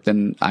relationship,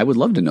 then I would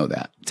love to know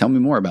that. Tell me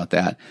more about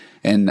that.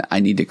 And I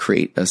need to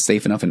create a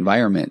safe enough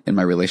environment in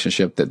my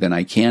relationship that then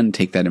I can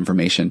take that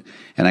information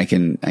and I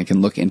can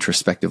look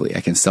introspectively.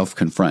 I can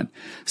self-confront.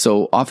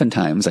 So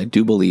oftentimes I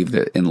do believe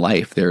that in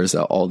life, there's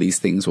all these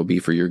things will be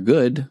for your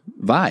good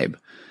vibe,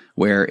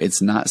 where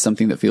it's not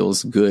something that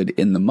feels good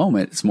in the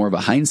moment. It's more of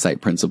a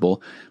hindsight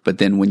principle. But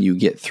then when you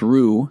get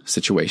through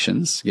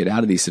situations, get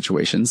out of these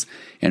situations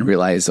and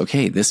realize,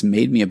 okay, this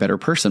made me a better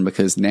person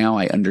because now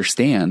I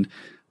understand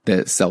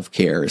that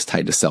self-care is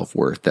tied to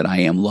self-worth, that I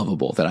am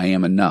lovable, that I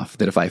am enough,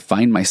 that if I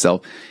find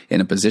myself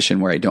in a position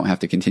where I don't have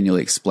to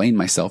continually explain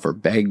myself or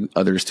beg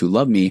others to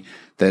love me,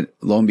 that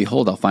lo and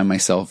behold, I'll find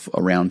myself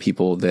around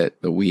people that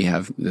we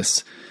have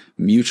this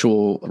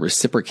mutual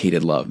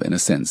reciprocated love in a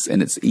sense.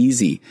 And it's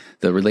easy.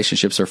 The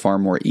relationships are far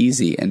more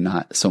easy and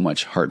not so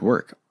much hard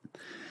work.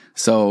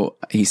 So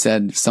he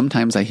said,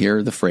 sometimes I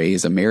hear the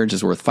phrase, a marriage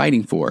is worth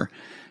fighting for.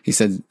 He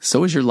said,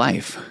 so is your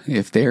life.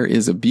 If there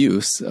is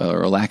abuse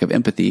or a lack of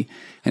empathy,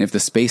 and if the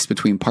space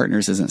between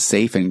partners isn't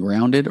safe and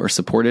grounded or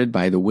supported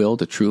by the will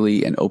to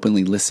truly and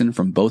openly listen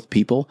from both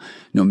people,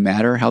 no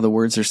matter how the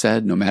words are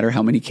said, no matter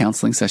how many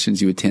counseling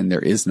sessions you attend, there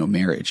is no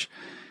marriage.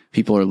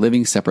 People are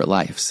living separate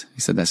lives.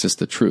 He said, that's just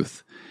the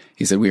truth.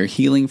 He said, we are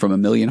healing from a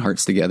million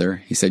hearts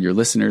together. He said, your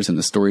listeners and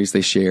the stories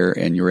they share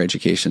and your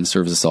education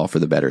serves us all for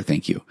the better.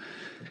 Thank you.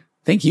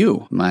 Thank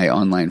you, my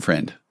online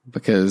friend,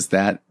 because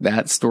that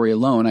story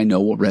alone I know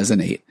will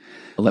resonate.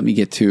 Let me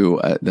get to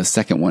the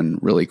second one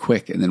really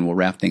quick, and then we'll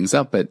wrap things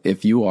up. But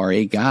if you are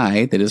a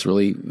guy that is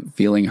really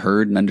feeling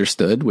heard and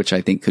understood, which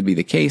I think could be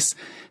the case,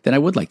 then I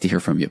would like to hear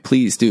from you.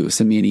 Please do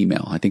send me an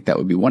email. I think that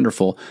would be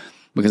wonderful,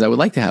 because I would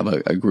like to have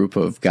a group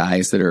of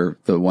guys that are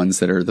the ones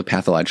that are the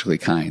pathologically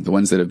kind, the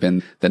ones that have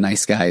been the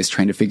nice guys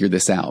trying to figure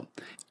this out.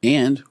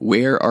 And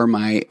where are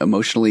my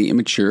emotionally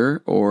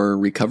immature or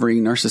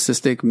recovering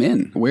narcissistic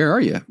men? Where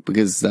are you?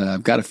 Because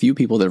I've got a few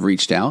people that have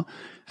reached out,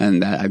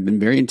 and I've been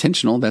very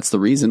intentional. That's the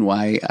reason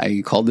why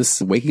I called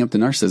this Waking Up to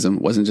Narcissism.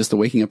 It wasn't just the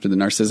waking up to the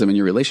narcissism in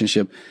your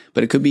relationship,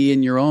 but it could be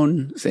in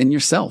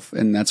yourself.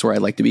 And that's where I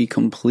like to be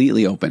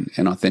completely open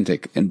and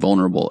authentic and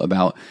vulnerable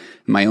about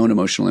my own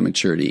emotional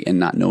immaturity and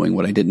not knowing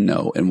what I didn't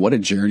know. And what a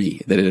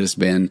journey that it has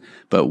been,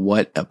 but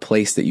what a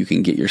place that you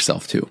can get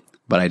yourself to.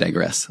 But I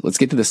digress. Let's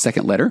get to the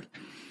second letter.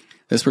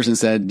 This person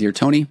said, Dear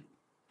Tony,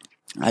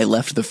 I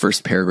left the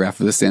first paragraph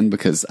of this in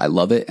because I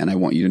love it and I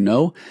want you to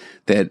know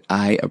that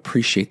I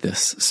appreciate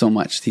this so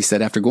much. He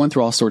said, after going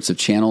through all sorts of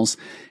channels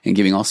and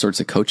giving all sorts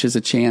of coaches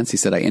a chance, he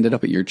said, I ended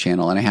up at your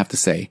channel, and I have to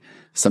say,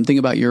 something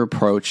about your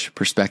approach,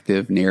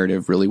 perspective,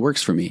 narrative really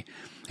works for me.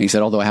 he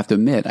said, although I have to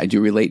admit, I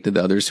do relate to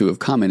the others who have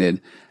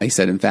commented. He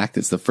said, in fact,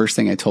 it's the first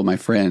thing I told my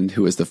friend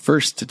who was the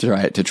first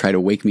to try to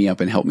wake me up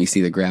and help me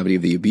see the gravity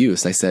of the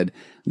abuse. I said,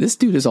 this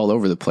dude is all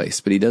over the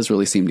place, but he does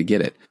really seem to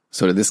get it.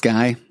 So to this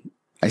guy,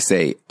 I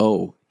say,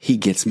 oh, he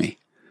gets me,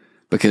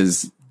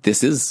 because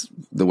this is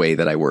the way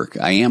that I work.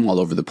 I am all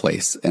over the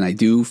place. And I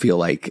do feel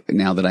like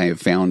now that I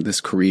have found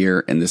this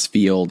career and this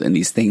field and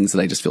these things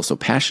that I just feel so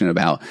passionate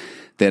about,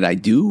 that I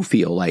do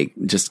feel like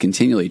just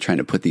continually trying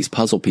to put these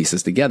puzzle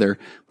pieces together,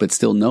 but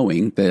still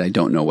knowing that I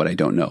don't know what I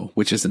don't know,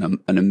 which is an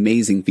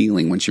amazing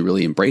feeling once you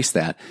really embrace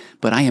that.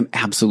 But I am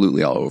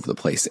absolutely all over the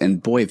place.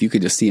 And boy, if you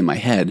could just see in my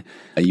head,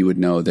 you would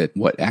know that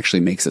what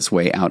actually makes its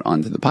way out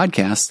onto the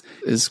podcast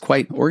is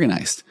quite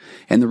organized.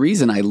 And the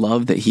reason I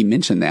love that he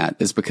mentioned that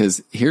is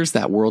because here's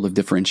that world of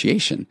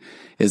differentiation,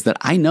 is that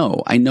I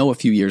know a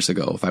few years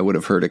ago, if I would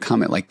have heard a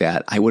comment like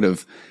that, I would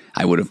have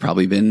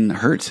probably been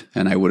hurt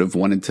and I would have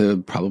wanted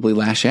to probably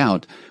lash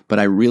out. But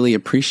I really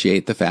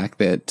appreciate the fact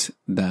that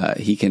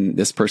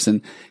this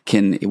person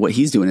can, what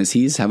he's doing is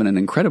he's having an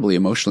incredibly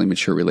emotionally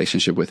mature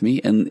relationship with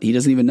me. And he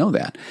doesn't even know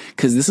that,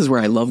 because this is where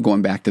I love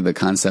going back to the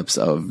concepts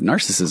of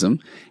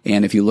narcissism.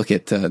 And if you look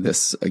at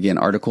this, again,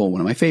 article,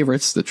 one of my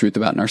favorites, The Truth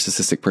About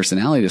Narcissistic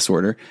Personality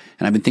Disorder.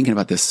 And I've been thinking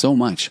about this so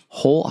much.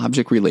 Whole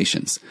object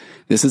relations.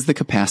 This is the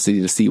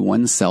capacity to see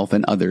oneself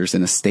and others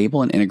in a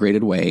stable and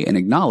integrated way and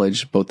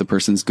acknowledge both the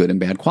person's good and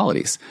bad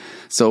qualities.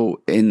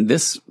 So in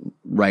this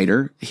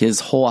writer, his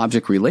whole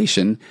object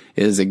relation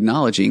is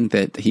acknowledging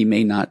that he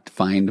may not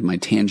find my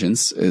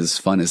tangents as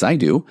fun as I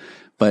do,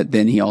 but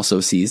then he also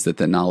sees that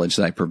the knowledge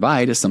that I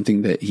provide is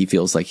something that he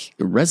feels like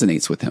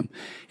resonates with him.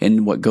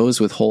 And what goes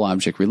with whole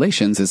object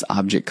relations is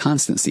object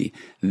constancy.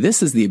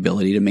 This is the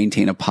ability to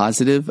maintain a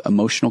positive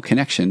emotional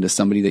connection to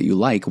somebody that you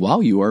like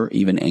while you are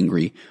even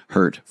angry,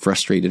 hurt,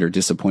 frustrated, or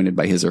disappointed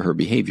by his or her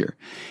behavior.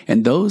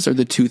 And those are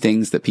the two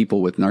things that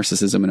people with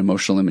narcissism and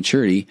emotional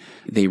immaturity,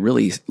 they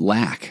really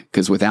lack.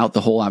 Because without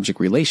the whole object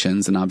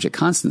relations and object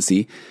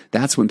constancy,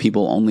 that's when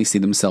people only see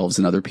themselves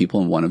and other people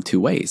in one of two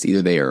ways.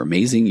 Either they are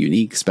amazing,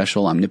 unique,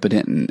 special,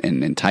 omnipotent,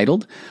 and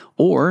entitled,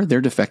 or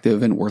they're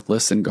defective and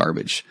worthless and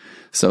garbage.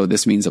 So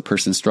this means a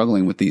person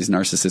struggling with these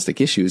narcissistic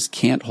issues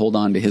can't hold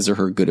on to his or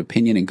her good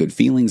opinion and good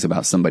feelings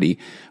about somebody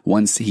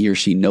once he or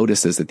she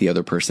notices that the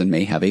other person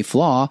may have a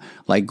flaw,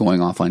 like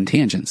going off on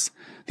tangents.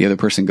 The other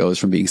person goes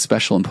from being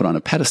special and put on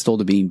a pedestal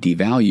to being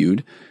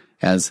devalued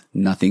as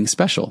nothing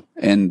special.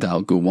 And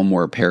I'll go one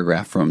more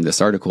paragraph from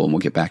this article and we'll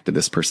get back to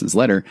this person's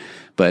letter.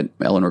 But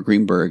Eleanor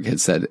Greenberg had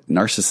said,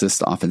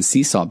 narcissists often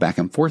seesaw back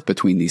and forth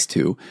between these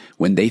two.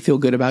 When they feel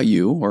good about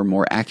you, or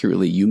more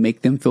accurately, you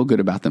make them feel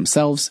good about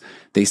themselves,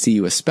 they see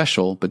you as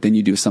special, but then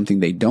you do something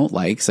they don't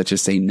like, such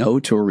as say no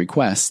to a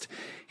request,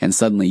 and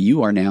suddenly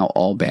you are now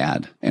all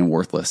bad and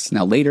worthless.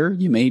 Now later,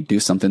 you may do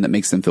something that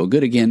makes them feel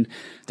good again.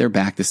 They're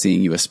back to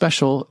seeing you as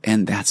special,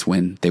 and that's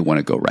when they want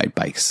to go ride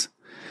bikes.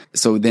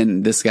 So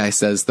then this guy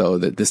says, though,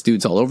 that this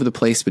dude's all over the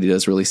place, but he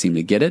does really seem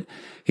to get it.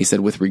 He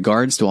said, with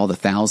regards to all the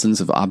thousands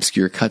of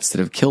obscure cuts that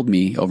have killed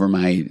me over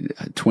my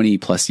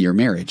 20-plus year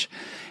marriage.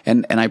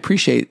 And I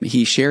appreciate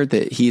he shared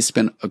that he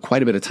spent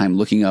quite a bit of time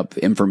looking up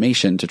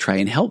information to try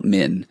and help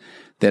men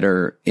that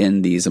are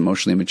in these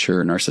emotionally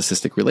mature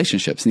narcissistic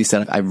relationships. And he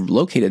said, I've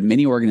located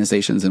many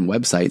organizations and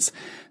websites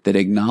that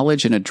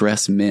acknowledge and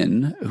address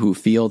men who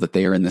feel that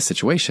they are in this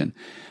situation.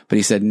 But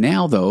he said,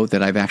 now though,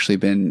 that I've actually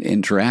been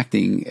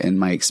interacting in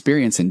my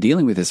experience in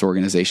dealing with these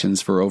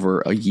organizations for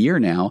over a year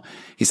now,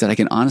 he said, I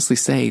can honestly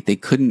say they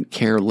couldn't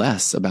care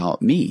less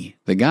about me,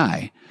 the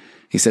guy.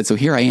 He said, so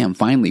here I am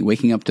finally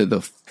waking up to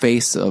the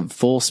face of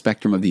full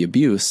spectrum of the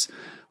abuse,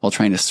 while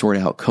trying to sort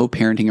out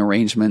co-parenting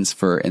arrangements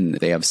and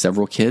they have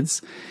several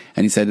kids.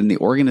 And he said, in the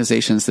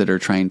organizations that are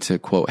trying to,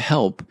 quote,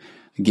 help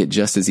get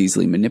just as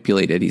easily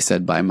manipulated, he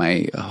said, by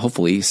my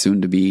hopefully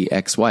soon-to-be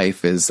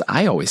ex-wife, as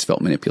I always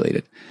felt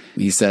manipulated.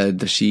 He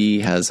said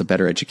she has a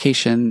better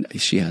education,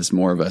 she has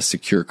more of a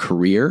secure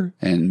career,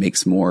 and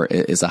makes more,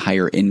 is a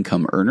higher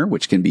income earner,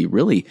 which can be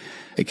really,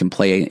 it can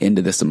play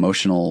into this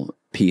emotional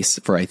piece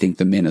for, I think,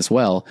 the men as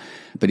well.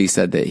 But he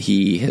said that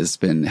he has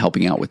been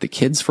helping out with the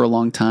kids for a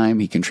long time.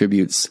 He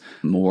contributes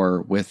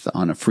more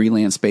on a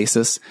freelance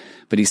basis.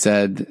 But he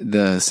said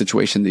the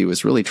situation that he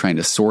was really trying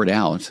to sort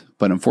out.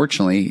 But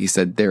unfortunately, he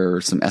said there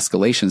are some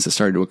escalations that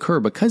started to occur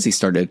because he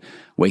started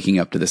waking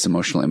up to this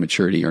emotional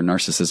immaturity or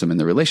narcissism in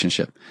the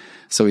relationship.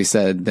 So he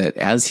said that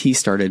as he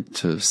started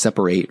to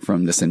separate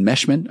from this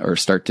enmeshment, or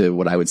start to,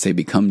 what I would say,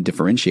 become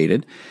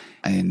differentiated.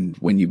 And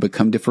when you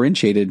become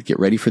differentiated, get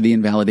ready for the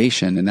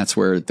invalidation. And that's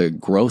where the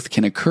growth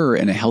can occur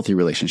in a healthy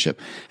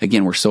relationship.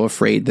 Again, we're so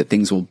afraid that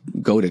things will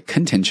go to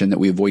contention that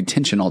we avoid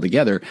tension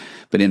altogether.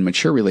 But in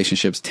mature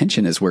relationships,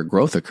 tension is where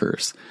growth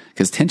occurs,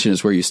 because tension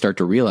is where you start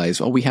to realize,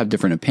 oh, we have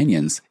different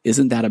opinions.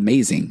 Isn't that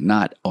amazing?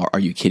 Not, are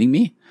you kidding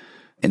me?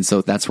 And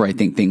so that's where I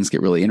think things get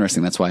really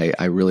interesting. That's why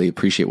I really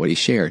appreciate what he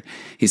shared.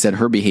 He said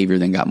her behavior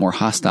then got more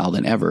hostile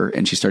than ever,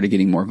 and she started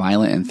getting more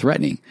violent and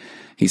threatening.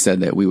 He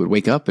said that we would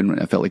wake up and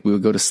I felt like we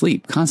would go to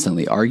sleep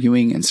constantly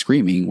arguing and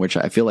screaming, which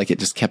I feel like it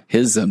just kept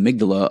his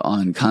amygdala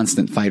on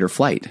constant fight or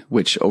flight,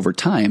 which over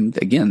time,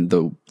 again,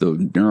 the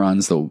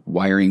neurons, the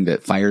wiring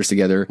that fires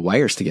together,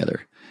 wires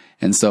together.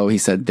 And so he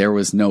said there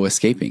was no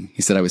escaping.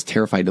 He said I was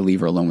terrified to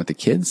leave her alone with the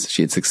kids.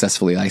 She had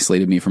successfully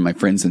isolated me from my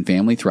friends and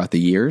family throughout the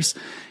years.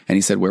 And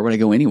he said, where would I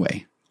go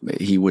anyway?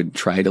 He would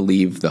try to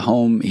leave the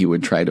home. He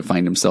would try to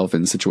find himself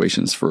in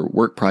situations for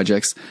work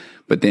projects.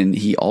 But then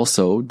he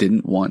also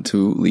didn't want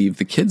to leave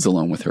the kids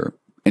alone with her.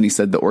 And he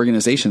said the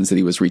organizations that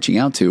he was reaching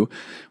out to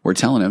were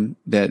telling him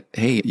that,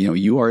 hey,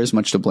 you are as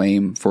much to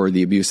blame for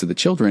the abuse of the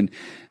children,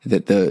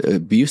 that the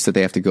abuse that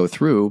they have to go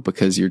through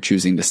because you're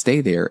choosing to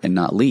stay there and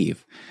not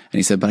leave. And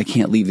he said, but I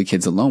can't leave the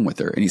kids alone with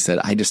her. And he said,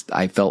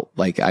 I felt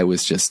like I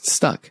was just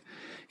stuck.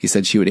 He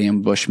said she would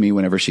ambush me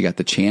whenever she got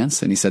the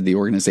chance. And he said the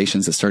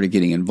organizations that started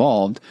getting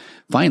involved,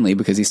 finally,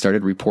 because he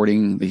started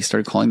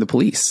calling the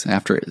police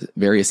after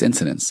various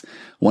incidents.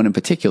 One in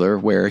particular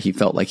where he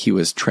felt like he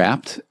was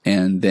trapped.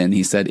 And then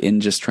he said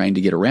in just trying to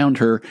get around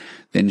her,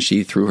 then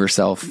she threw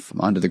herself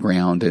onto the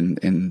ground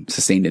and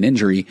sustained an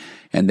injury.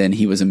 And then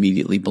he was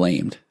immediately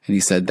blamed. And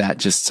he said that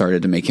just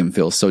started to make him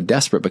feel so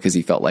desperate because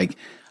he felt like,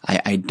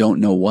 I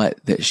don't know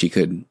what that she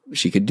could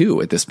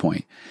do at this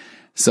point.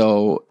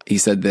 So he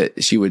said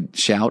that she would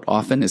shout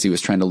often as he was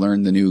trying to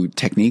learn the new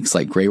techniques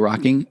like gray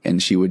rocking,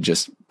 and she would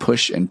just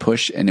push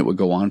and it would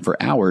go on for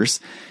hours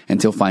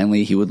until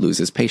finally he would lose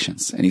his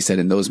patience. And he said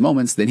in those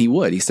moments, then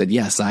he said,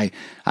 yes, I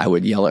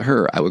would yell at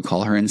her. I would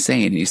call her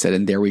insane. And he said,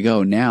 and there we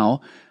go.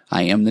 Now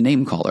I am the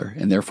name caller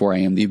and therefore I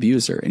am the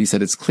abuser. And he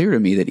said, it's clear to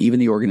me that even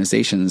the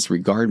organizations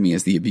regard me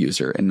as the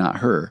abuser and not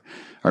her,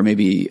 or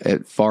maybe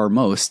at far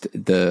most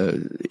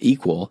the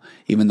equal,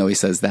 even though he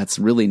says that's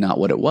really not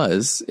what it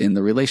was in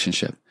the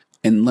relationship.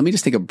 And let me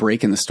just take a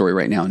break in the story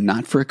right now,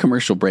 not for a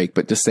commercial break,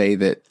 but to say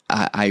that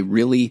I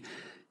really,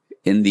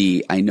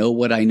 I know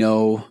what I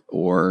know,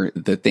 or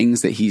the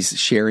things that he's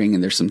sharing,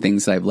 and there's some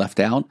things that I've left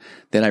out,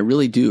 that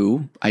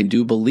I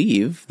do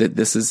believe that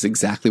this is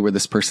exactly where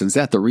this person's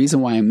at. The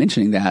reason why I'm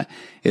mentioning that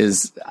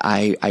is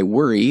I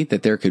worry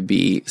that there could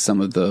be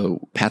some of the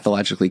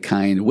pathologically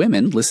kind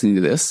women listening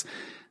to this,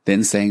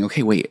 then saying,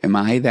 okay, wait, am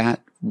I that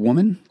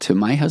woman to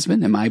my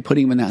husband? Am I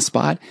putting him in that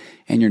spot?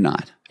 And you're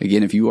not.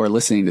 Again, if you are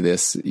listening to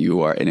this,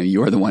 you are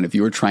the one. If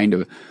you are trying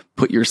to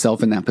put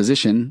yourself in that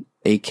position,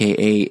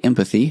 aka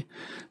empathy,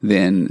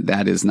 then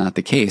that is not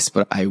the case.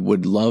 But I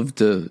would love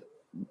to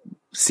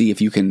see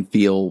if you can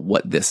feel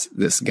what this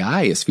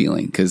guy is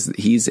feeling, because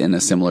he's in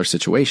a similar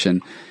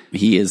situation.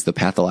 He is the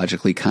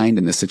pathologically kind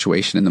in this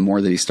situation. And the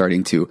more that he's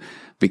starting to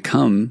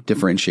become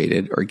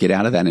differentiated or get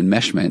out of that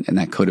enmeshment and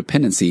that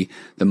codependency,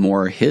 the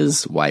more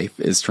his wife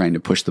is trying to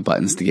push the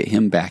buttons to get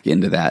him back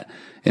into that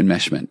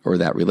enmeshment or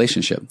that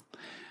relationship.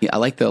 I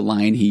like the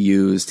line he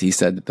used. He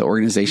said that the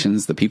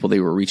organizations, the people they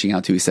were reaching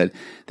out to, he said,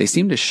 they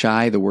seem to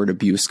shy the word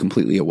abuse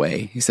completely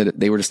away. He said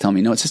they were just telling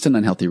me, no, it's just an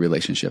unhealthy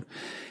relationship.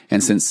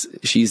 And since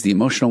she's the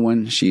emotional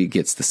one, she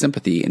gets the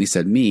sympathy. And he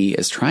said, me,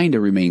 as trying to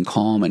remain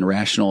calm and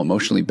rational,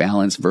 emotionally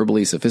balanced,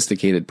 verbally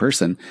sophisticated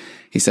person,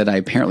 he said, I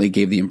apparently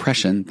gave the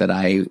impression that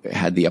I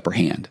had the upper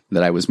hand,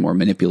 that I was more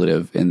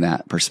manipulative in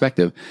that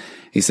perspective.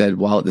 He said,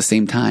 while at the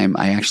same time,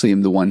 I actually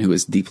am the one who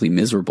is deeply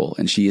miserable,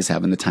 and she is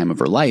having the time of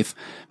her life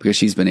because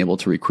she's been able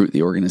to recruit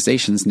the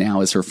organizations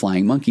now as her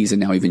flying monkeys, and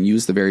now even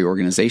use the very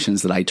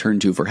organizations that I turn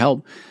to for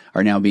help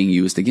are now being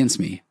used against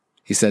me.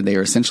 He said they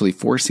are essentially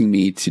forcing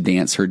me to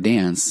dance her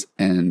dance,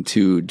 and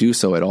to do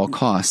so at all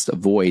costs,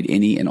 avoid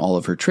any and all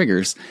of her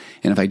triggers.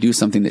 And if I do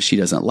something that she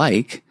doesn't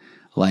like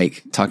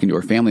talking to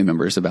her family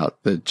members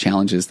about the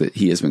challenges that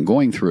he has been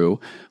going through,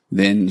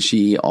 then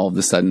she all of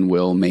a sudden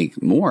will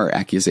make more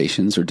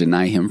accusations or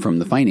deny him from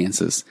the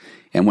finances.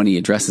 And when he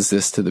addresses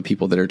this to the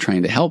people that are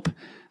trying to help,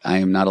 I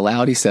am not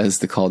allowed, he says,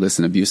 to call this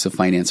an abuse of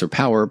finance or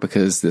power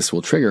because this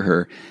will trigger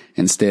her.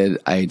 Instead,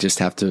 I just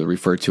have to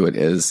refer to it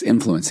as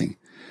influencing.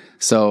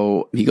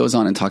 So he goes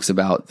on and talks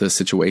about the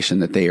situation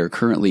that they are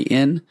currently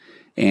in,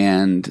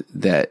 and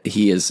that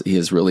he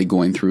is really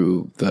going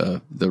through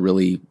the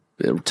really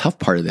tough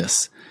part of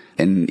this.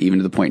 And even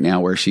to the point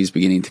now where she's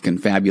beginning to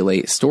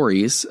confabulate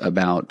stories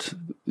about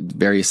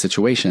various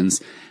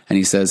situations. And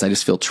he says, I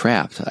just feel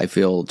trapped. I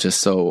feel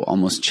just so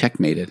almost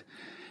checkmated.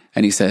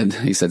 And he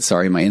said,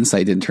 sorry, my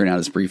insight didn't turn out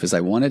as brief as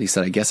I wanted. He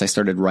said, I guess I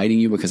started writing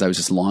you because I was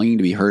just longing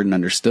to be heard and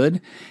understood.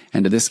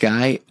 And to this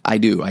guy, I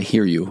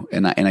hear you,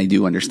 and I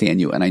do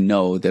understand you. And I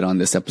know that on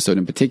this episode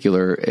in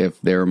particular, if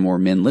there are more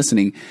men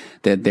listening,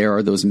 that there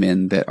are those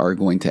men that are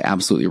going to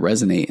absolutely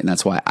resonate. And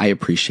that's why I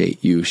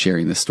appreciate you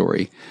sharing this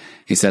story.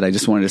 He said, I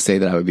just wanted to say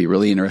that I would be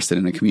really interested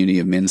in a community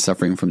of men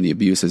suffering from the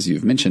abuse, as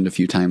you've mentioned a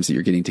few times that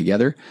you're getting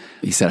together.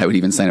 He said, I would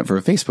even sign up for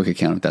a Facebook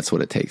account if that's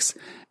what it takes.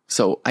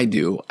 So I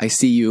do. I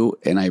see you,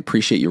 and I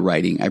appreciate your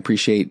writing. I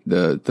appreciate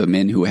the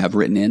men who have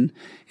written in,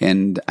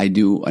 and I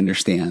do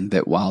understand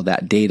that while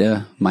that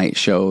data might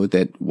show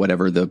that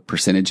whatever the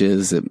percentage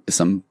is,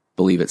 some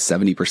believe it's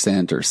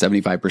 70% or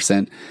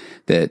 75%,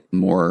 that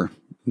more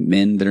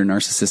men that are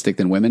narcissistic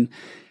than women,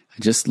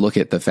 Just look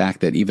at the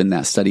fact that even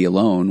that study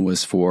alone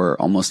was for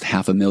almost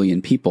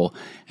 500,000 people.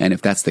 And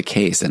if that's the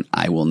case, and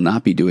I will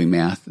not be doing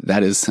math,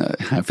 that is,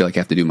 I feel like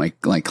I have to do my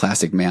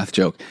classic math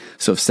joke.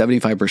 So if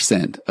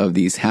 75% of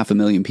these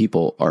 500,000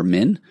 people are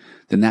men,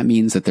 then that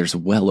means that there's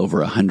well over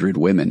 100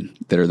 women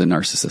that are the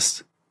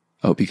narcissists.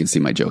 I hope you can see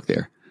my joke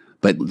there.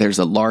 But there's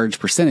a large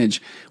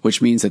percentage,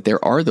 which means that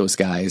there are those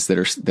guys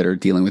that are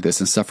dealing with this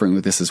and suffering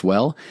with this as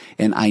well.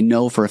 And I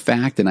know for a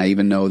fact, and I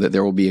even know that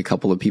there will be a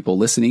couple of people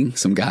listening,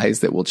 some guys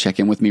that will check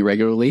in with me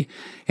regularly.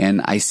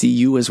 And I see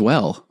you as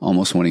well,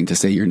 almost wanting to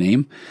say your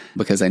name,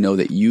 because I know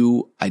that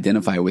you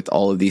identify with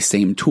all of these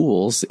same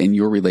tools in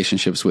your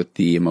relationships with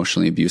the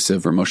emotionally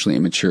abusive or emotionally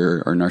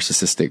immature or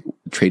narcissistic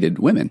traded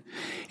women.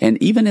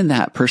 And even in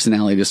that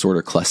personality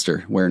disorder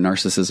cluster where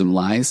narcissism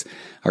lies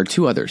are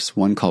two others,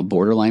 one called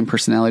borderline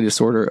personality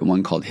disorder and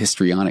one called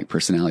histrionic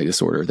personality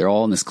disorder. They're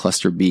all in this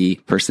cluster B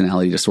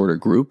personality disorder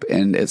group.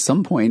 And at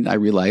some point, I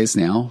realize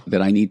now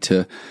that I need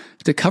to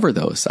cover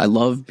those. I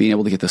love being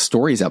able to get the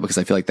stories out because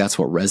I feel like that's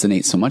what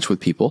resonates so much with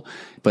people.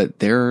 But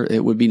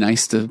it would be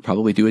nice to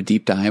probably do a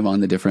deep dive on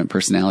the different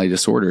personality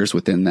disorders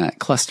within that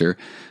cluster,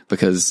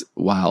 because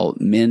while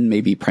men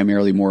may be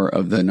primarily more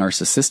of the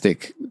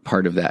narcissistic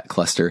part of that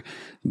cluster,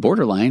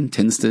 borderline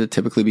tends to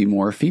typically be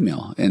more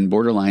female. And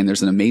borderline,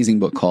 there's an amazing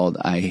book called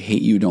I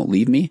Hate You, Don't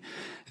Leave Me.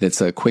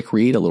 That's a quick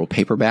read, a little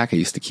paperback. I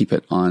used to keep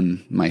it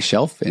on my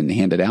shelf and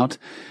hand it out,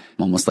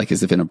 almost like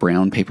as if in a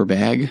brown paper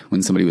bag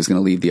when somebody was going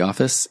to leave the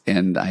office.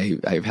 And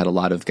I've had a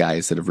lot of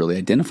guys that have really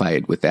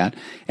identified with that.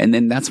 And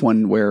then that's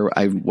one where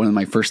one of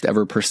my first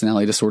ever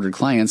personality disordered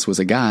clients was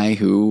a guy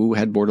who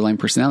had borderline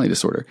personality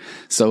disorder.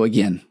 So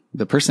again,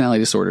 the personality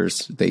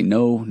disorders, they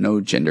know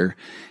no gender.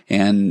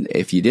 And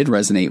if you did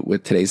resonate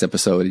with today's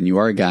episode and you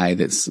are a guy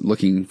that's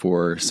looking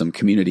for some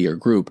community or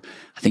group,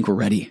 I think we're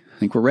ready. I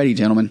think we're ready,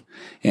 gentlemen.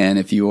 And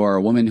if you are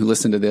a woman who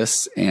listened to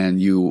this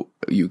and you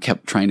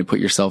kept trying to put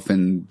yourself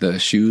in the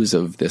shoes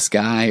of this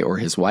guy or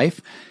his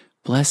wife,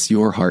 bless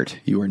your heart.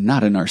 You are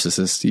not a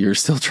narcissist. You're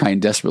still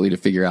trying desperately to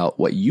figure out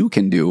what you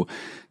can do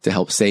to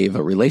help save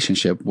a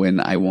relationship, when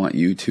I want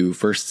you to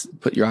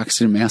first put your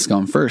oxygen mask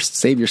on first,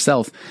 save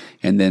yourself.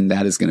 And then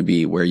that is going to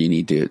be where you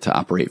need to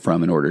operate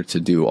from in order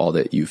to do all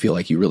that you feel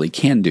like you really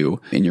can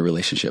do in your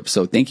relationship.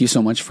 So thank you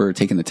so much for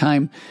taking the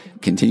time.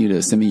 Continue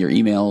to send me your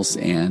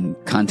emails and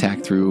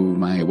contact through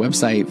my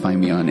website. Find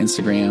me on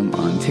Instagram,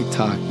 on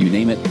TikTok, you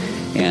name it.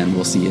 And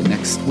we'll see you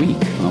next week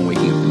on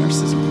Waking Up to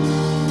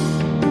Narcissism.